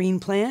as a green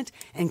plant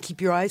and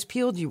keep your eyes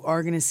peeled. You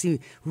are going to see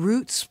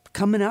roots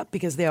coming up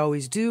because they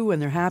always do when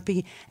they're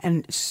happy.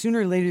 And sooner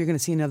or later, you're going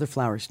to see another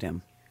flower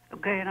stem.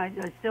 Okay. And I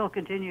still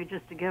continue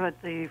just to give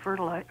it the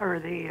fertilizer or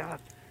the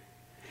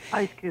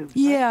ice cubes.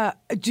 Yeah.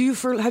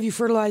 Right? Have you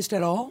fertilized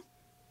at all?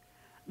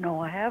 No,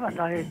 I haven't.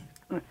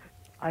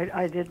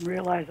 I didn't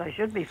realize I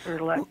should be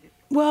fertilizing.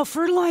 Well,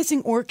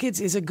 fertilizing orchids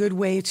is a good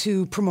way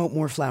to promote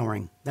more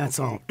flowering. That's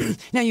all.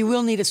 Now, you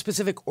will need a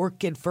specific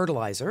orchid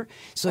fertilizer.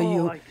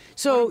 What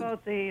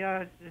about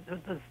the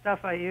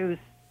stuff I use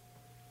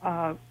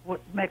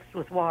mixed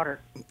with water?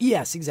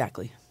 Yes,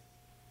 exactly.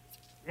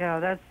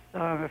 Yeah, that's,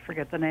 I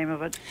forget the name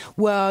of it.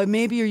 Well,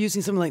 maybe you're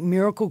using something like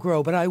Miracle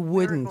Grow, but I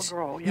wouldn't.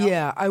 Miracle Grow, yeah.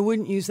 Yeah, I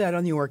wouldn't use that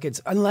on the orchids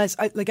unless,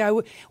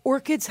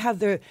 orchids have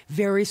their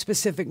very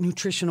specific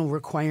nutritional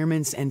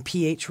requirements and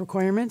pH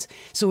requirements.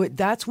 So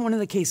that's one of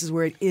the cases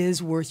where it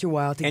is worth your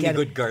while to get Any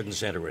good garden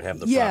center would have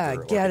the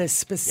proper get a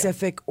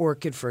specific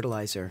orchid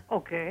fertilizer.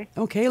 Okay.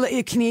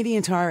 Okay,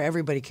 Canadian Tire,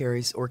 everybody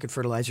carries orchid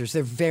fertilizers.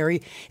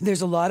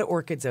 There's a lot of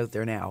orchids out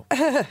there now.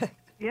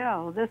 Yeah,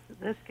 well,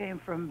 this came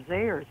from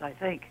Zayre's, I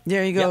think.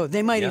 There you go. Yep.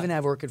 They might even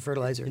have orchid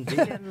fertilizer.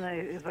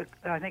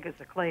 I think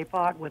it's a clay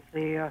pot with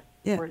where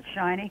it's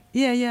shiny.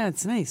 Yeah,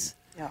 it's nice.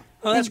 Yeah.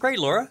 Oh, that's great,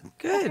 Laura.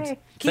 Good. Okay.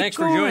 Thanks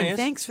for joining us.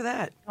 Thanks for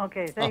that.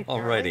 Okay, thanks.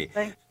 All righty.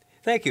 Thanks.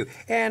 Thank you.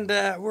 And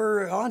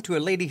we're on to a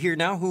lady here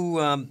now who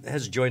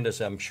has joined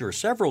us, I'm sure,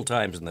 several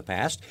times in the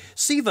past.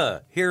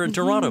 Siva here in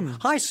Toronto.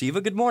 Hi,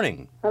 Siva. Good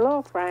morning.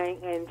 Hello, Frank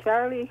and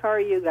Charlie. How are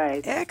you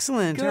guys?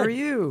 Excellent. Good. How are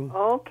you?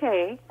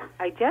 Okay.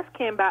 I just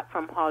came back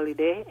from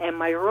holiday, and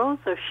my Rose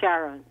of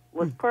Sharon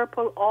was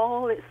purple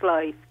all its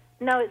life.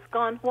 Now it's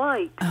gone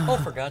white. Oh,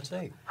 for God's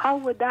sake. How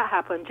would that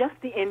happen? Just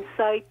the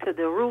inside to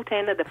the root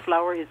end of the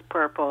flower is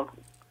purple.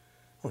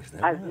 Oh,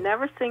 I've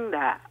never seen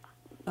that.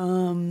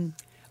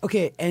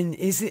 Okay, and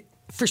is it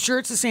for sure?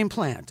 It's the same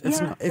plant.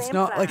 It's not. It's same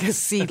not plant. like a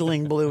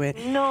seedling blew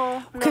in.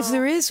 No. Because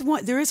there is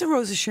a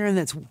Rose of Sharon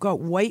that's got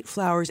white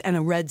flowers and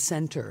a red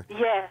center.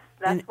 Yes,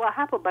 that's what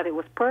happened. But it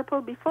was purple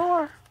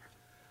before.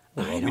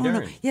 Well, I don't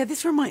know. Yeah,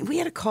 we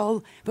had a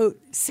call about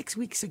 6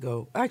 weeks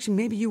ago. Actually,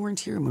 maybe you weren't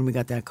here when we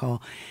got that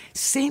call.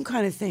 Same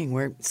kind of thing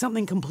where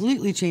something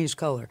completely changed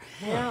color.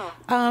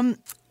 Yeah.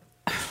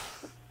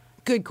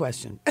 Good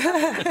question.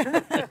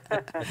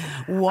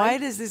 Why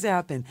does this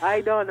happen?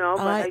 I don't know,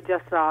 but I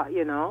just thought,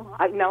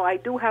 I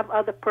do have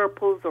other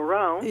purples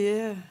around.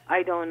 Yeah.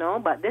 I don't know,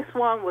 but this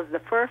one was the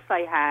first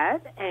I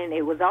had, and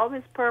it was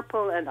always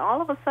purple, and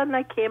all of a sudden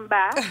I came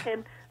back,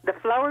 and the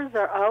flowers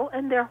are out,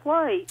 and they're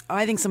white.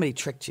 I think somebody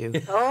tricked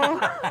you. Oh.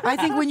 I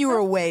think when you were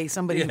away,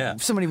 somebody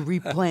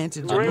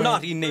replanted. A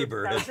naughty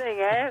neighbor. Something,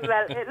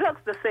 Well, it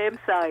looks the same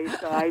size,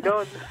 so I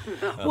don't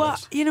know. Well,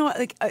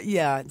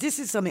 this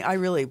is something I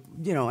really,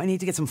 I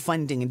need to get some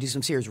funding and do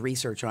some serious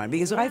research on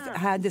because I've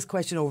had this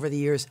question over the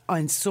years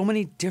on so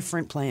many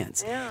different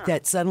plants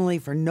that suddenly,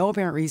 for no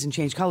apparent reason,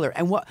 changed color.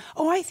 And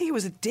I think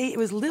it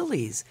was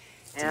lilies.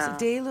 It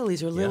was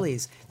daylilies or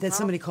lilies that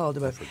somebody called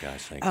about. For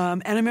God's sake.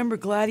 And I remember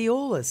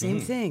gladiola, same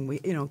thing.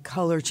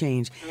 Color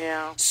change.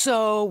 Yeah.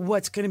 So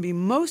what's going to be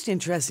most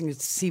interesting is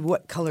to see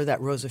what color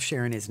that Rose of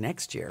Sharon is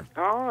next year.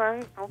 All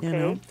right.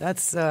 Okay.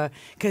 That's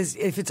because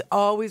if it's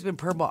always been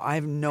purple, I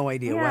have no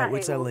idea why it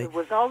would suddenly. It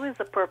was always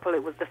a purple.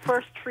 It was the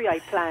first tree I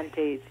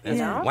planted. That's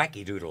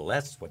wacky doodle.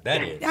 That's what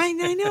that is. I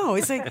know.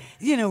 It's like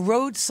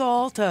road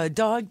salt,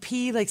 dog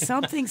pee. Like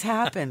something's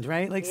happened,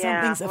 right? Like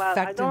something's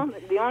affected.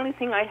 The only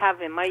thing I have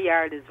in my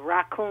yard is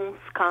raccoon,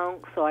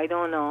 skunk, so I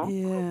don't know.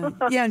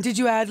 Yeah. And did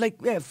you add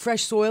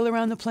fresh soil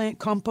around the plant,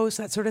 compost,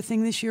 that sort of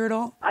thing this year at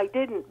all? I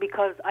didn't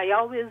because I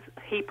always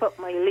heap up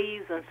my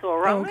leaves and so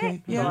around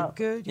it. Yeah, so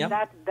good.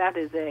 That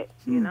is it,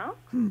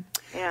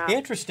 Yeah.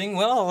 Interesting.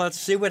 Well, let's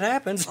see what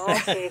happens.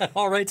 Okay.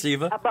 All right,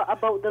 Siva.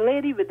 About the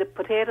lady with the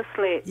potato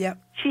slate. Yep.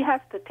 She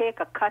has to take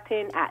a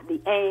cut-in at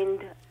the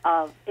end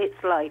of its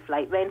life,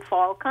 like when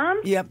fall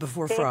comes. Yep,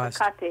 before take frost. A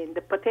cut-in.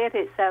 The potato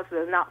itself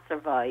will not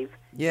survive.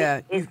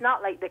 Yeah. It's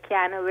not like the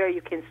canner where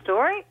you can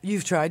store it.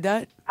 You've tried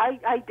that?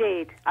 I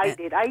did.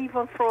 I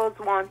even froze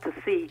one to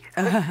see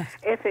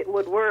if it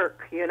would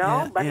work, you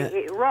know. Yeah, but yeah.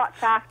 It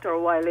rots after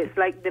a while. It's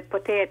like the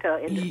potato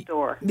in the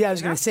store. Yeah, I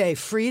was going to say,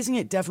 freezing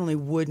it definitely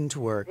wouldn't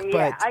work.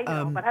 Yeah, but, I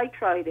know, but I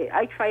tried it.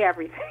 I try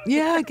everything.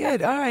 Yeah,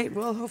 good. All right.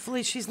 Well,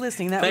 hopefully she's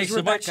listening. That Thanks was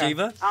so much, Rebecca.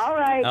 Siva. All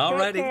right. All take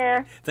righty.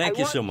 care. Thank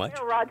you so much. I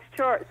want Rod's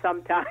short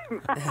sometime.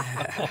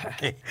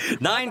 Okay.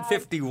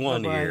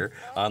 9:51 here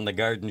on The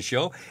Garden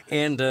Show.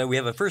 And we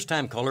have a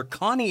first-time caller,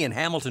 Connie in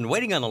Hamilton,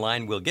 waiting on the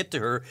line. We'll get to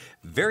her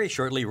very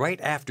shortly, right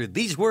after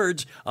these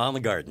words on The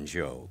Garden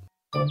Show.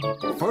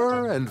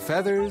 Fur and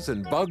feathers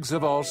and bugs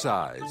of all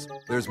size.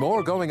 There's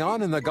more going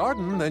on in the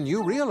garden than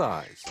you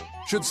realize.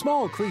 Should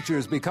small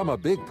creatures become a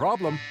big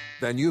problem,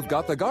 then you've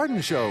got The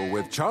Garden Show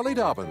with Charlie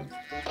Dobbin.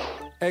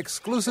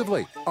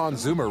 Exclusively on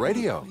Zoomer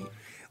Radio.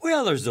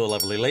 Well, there's a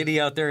lovely lady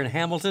out there in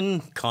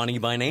Hamilton, Connie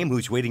by name,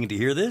 who's waiting to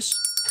hear this.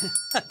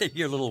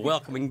 Your little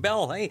welcoming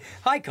bell. Hey,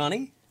 hi,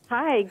 Connie.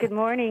 Hi, good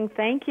morning.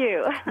 Thank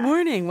you.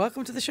 Morning.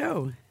 Welcome to the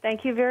show.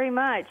 Thank you very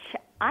much.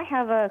 I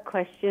have a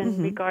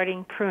question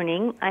regarding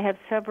pruning. I have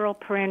several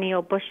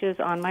perennial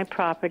bushes on my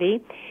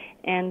property,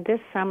 and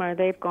this summer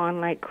they've gone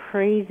like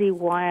crazy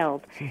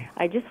wild.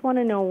 I just want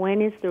to know,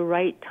 when is the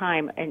right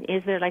time, and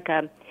is there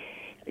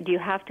do you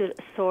have to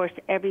source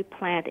every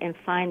plant and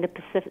find the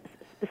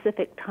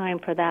specific time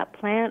for that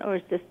plant, or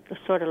is this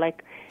sort of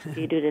like, do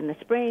you do it in the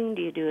spring?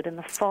 Do you do it in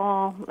the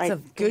fall? That's a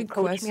good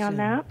coach question. me on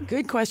that?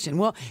 Good question.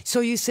 Well,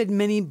 so you said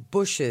many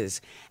bushes,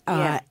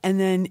 and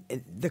then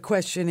the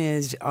question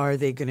is, are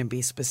they going to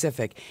be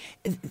specific?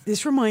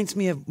 This reminds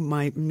me of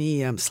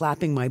me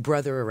slapping my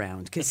brother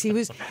around, because he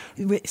was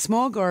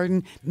small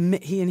garden.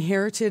 He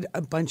inherited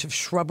a bunch of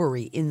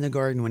shrubbery in the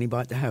garden when he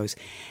bought the house,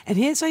 and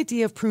his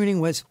idea of pruning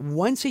was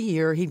once a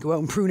year he'd go out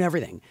and prune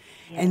everything,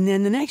 and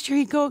then the next year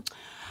he'd go,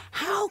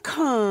 how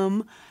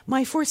come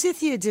my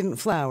forsythia didn't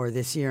flower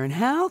this year? And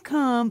how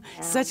come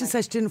such and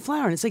such didn't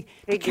flower? And it's like,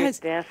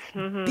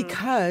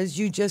 because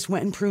you just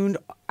went and pruned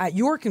at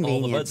your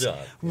convenience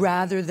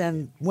rather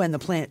than when the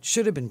plant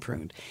should have been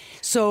pruned.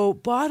 So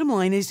bottom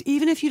line is,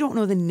 even if you don't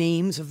know the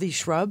names of these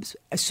shrubs,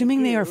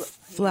 assuming they are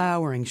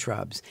flowering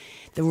shrubs,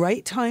 the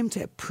right time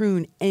to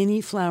prune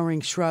any flowering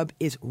shrub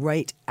is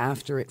right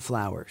after it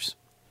flowers.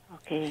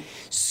 Okay.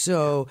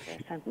 So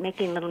I'm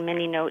making little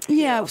mini notes.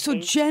 Yeah, here, so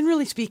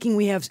generally speaking,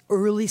 we have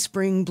early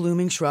spring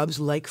blooming shrubs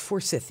like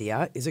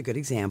forsythia is a good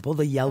example,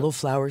 the yellow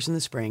flowers in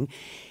the spring.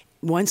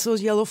 Once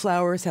those yellow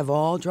flowers have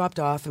all dropped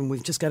off and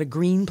we've just got a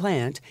green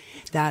plant,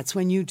 that's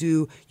when you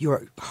do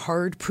your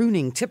hard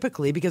pruning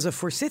typically, because a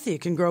forsythia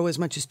can grow as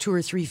much as 2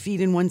 or 3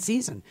 feet in one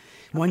season,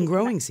 one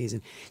growing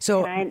season.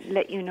 So can I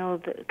let you know,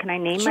 can I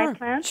name my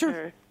plants?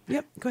 Sure.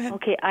 Yep, go ahead.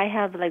 Okay, I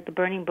have like the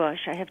burning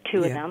bush. I have 2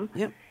 of them.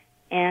 Yep.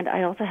 And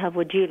I also have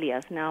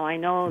Wagelias. Now, I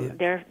know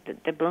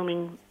the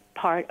blooming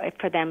part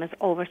for them is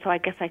over, so I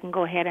guess I can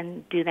go ahead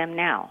and do them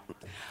now.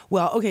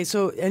 Well, okay,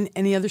 so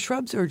any other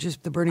shrubs or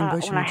just the burning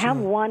bush? Well, I have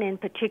one in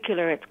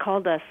particular. It's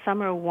called a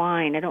summer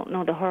wine. I don't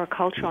know the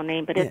horticultural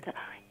name, but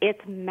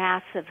it's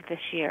massive this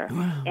year,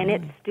 and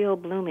it's still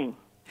blooming.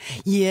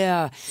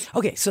 Yeah.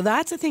 Okay, so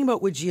that's the thing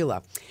about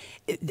Weigela.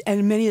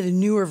 And many of the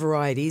newer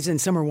varieties,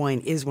 and summer wine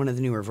is one of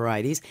the newer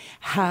varieties,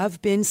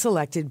 have been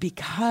selected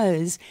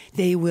because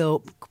they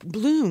will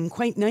bloom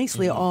quite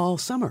nicely all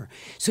summer.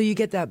 So you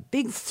get that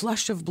big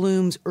flush of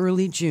blooms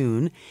early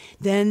June.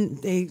 Then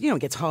it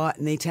gets hot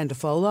and they tend to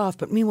fall off.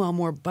 But meanwhile,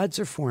 more buds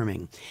are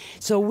forming.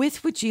 So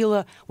with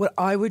Weigela, what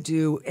I would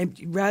do,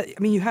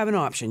 you have an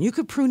option. You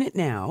could prune it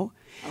now.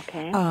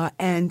 Okay.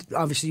 And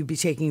obviously you'd be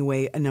taking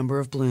away a number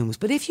of blooms.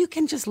 But if you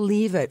can just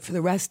leave it for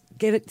the rest,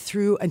 get it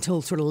through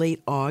until sort of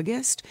late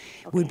August,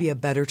 would be a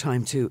better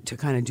time to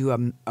kind of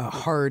do a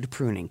hard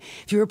pruning.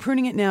 If you were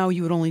pruning it now,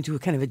 you would only do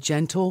kind of a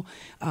gentle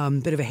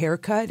bit of a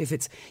haircut. If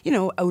it's,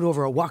 out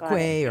over a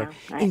walkway or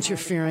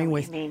interfering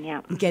with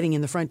getting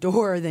in the front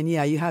door, then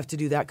you have to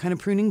do that kind of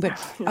pruning.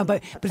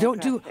 But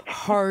don't do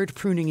hard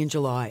pruning in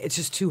July. It's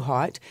just too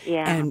hot.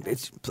 Yeah. And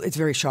it's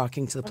very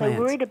shocking to the plants.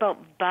 I'm worried about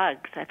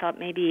bugs. I thought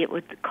maybe it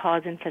would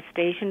cause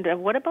infestation.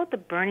 What about the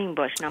burning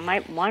bush? Now, my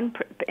one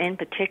in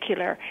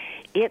particular,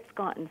 it's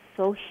gotten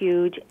so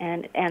huge,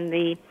 and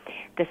the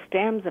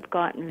stems have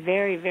gotten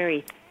very,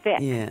 very thick.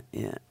 Yeah.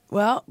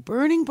 Well,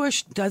 burning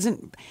bush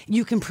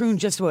you can prune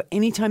just about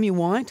any time you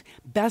want.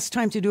 Best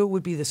time to do it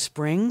would be the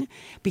spring,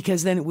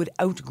 because then it would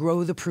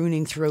outgrow the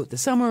pruning throughout the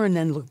summer and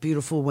then look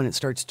beautiful when it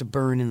starts to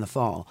burn in the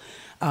fall.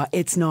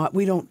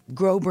 We don't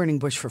grow burning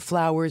bush for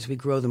flowers. We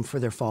grow them for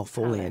their fall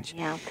foliage.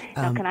 Yeah.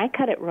 Now, can I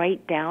cut it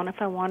right down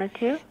if I wanted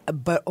to?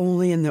 But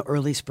only in the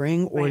early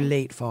spring or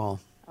late fall.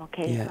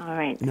 Okay, Yeah, all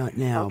right. not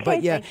now, Okay,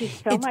 but yeah. Thank you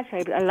so much.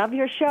 I love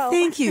your show.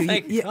 Thank you.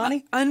 Thank you,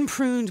 Connie.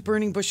 Unpruned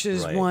burning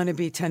bushes Right. want to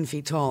be 10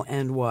 feet tall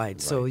and wide.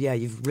 So, yeah,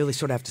 you really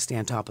sort of have to stay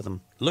on top of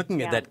them.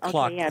 Looking at that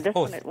clock. Okay, yeah, this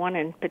one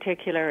in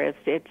particular,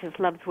 it just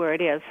loves where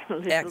it is.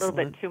 It's a little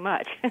bit too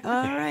much. All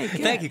right,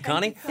 good. Thank you,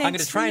 Connie. I'm going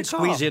to try and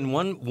squeeze in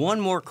one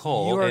more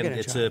call. You are and gonna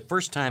it's try. a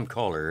first-time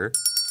caller,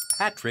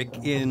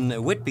 Patrick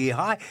in Whitby.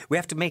 Hi. We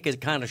have to make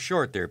it kind of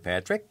short there,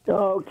 Patrick.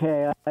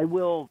 Okay, I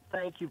will.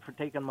 Thank you for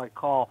taking my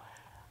call.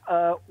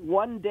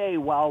 One day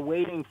while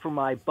waiting for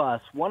my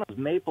bus, one of those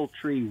maple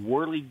tree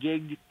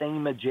whirligig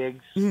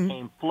thingamajigs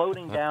came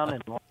floating down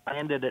and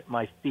landed at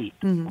my feet.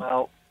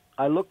 Well,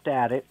 I looked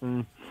at it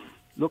and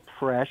looked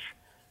fresh,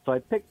 so I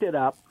picked it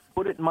up,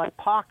 put it in my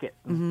pocket.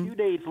 A few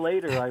days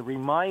later, I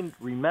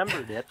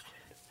remembered it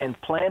and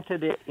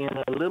planted it in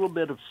a little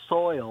bit of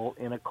soil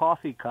in a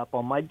coffee cup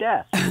on my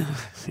desk.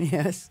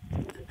 Yes.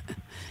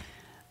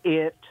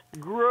 It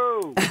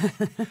grew.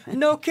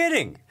 No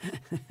kidding.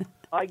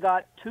 I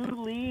got 2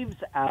 leaves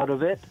out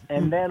of it,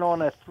 and then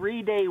on a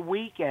 3-day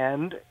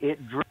weekend, it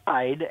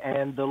dried,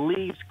 and the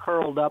leaves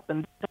curled up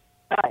and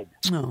died.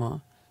 Aw.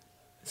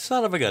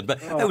 Son of a gun.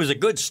 But that was a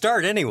good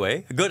start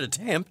anyway, a good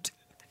attempt.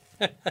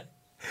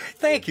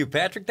 Thank you,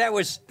 Patrick. That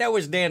was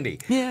dandy.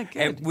 Yeah,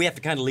 good. And we have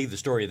to kind of leave the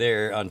story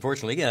there,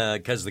 unfortunately,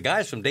 because the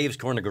guys from Dave's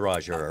Corner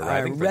Garage are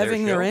arriving for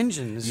revving their their show.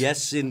 engines.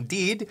 Yes,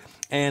 indeed.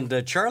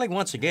 And Charlie,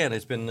 once again,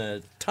 it's been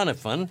a ton of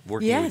fun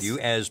working with you,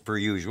 as per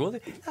usual.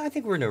 I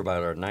think we're in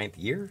about our 9th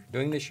year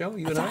doing this show,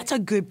 you and I. That's a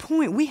good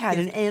point. We had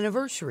an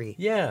anniversary.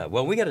 Yeah,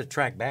 well, we got to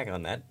track back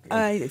on that.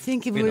 I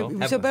think it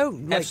was about...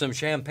 Have some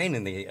champagne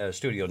in the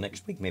studio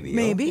next week, maybe.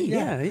 Maybe,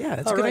 yeah.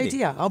 That's a good Alrighty.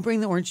 idea. I'll bring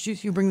the orange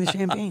juice, you bring the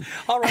champagne.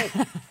 All right.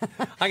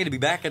 I'm going to be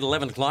back at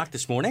 11 o'clock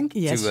this morning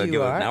Yes, to you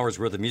give are. an hour's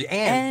worth of music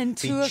And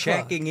be 2 o'clock.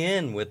 checking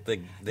in with the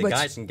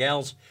guys and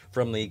gals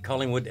from the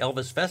Collingwood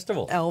Elvis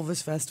Festival.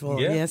 Elvis Festival,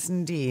 Yeah. yes,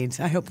 indeed.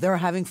 I hope they're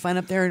having fun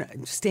up there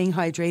and staying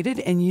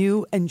hydrated, and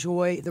you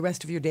enjoy the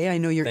rest of your day. I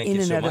know you're Thank in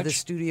you and so out of the much.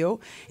 studio,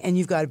 and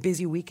you've got a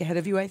busy week ahead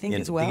of you, I think,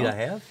 as well. Indeed, I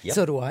have. Yep.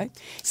 So do I.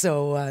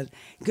 So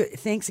good.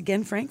 Thanks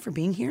again, Frank, for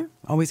being here.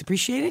 Always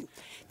appreciate it.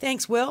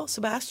 Thanks, Will,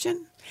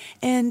 Sebastian.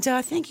 And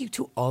thank you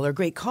to all our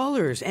great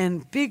callers,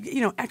 and big,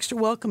 extra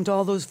welcome to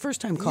all those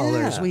first-time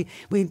callers. Yeah.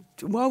 We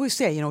always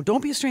say,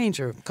 don't be a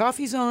stranger.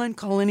 Coffee's on.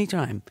 Call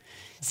anytime.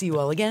 See you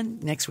all again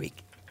next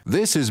week.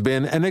 This has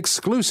been an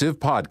exclusive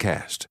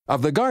podcast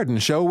of The Garden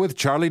Show with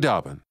Charlie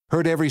Dobbin.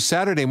 Heard every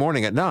Saturday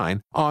morning at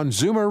 9 on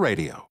Zoomer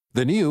Radio,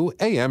 the new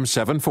AM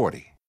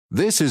 740.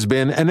 This has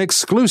been an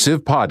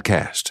exclusive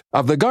podcast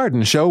of The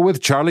Garden Show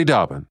with Charlie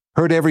Dobbin.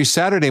 Heard every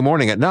Saturday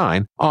morning at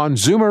 9 on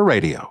Zoomer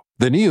Radio,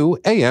 the new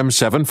AM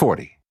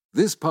 740.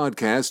 This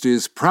podcast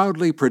is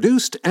proudly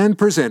produced and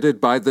presented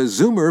by the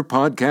Zoomer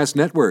Podcast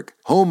Network,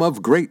 home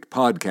of great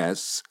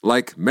podcasts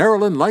like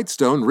Marilyn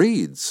Lightstone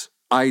Reads,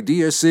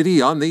 Idea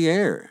City on the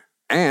Air,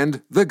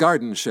 and The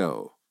Garden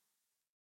Show.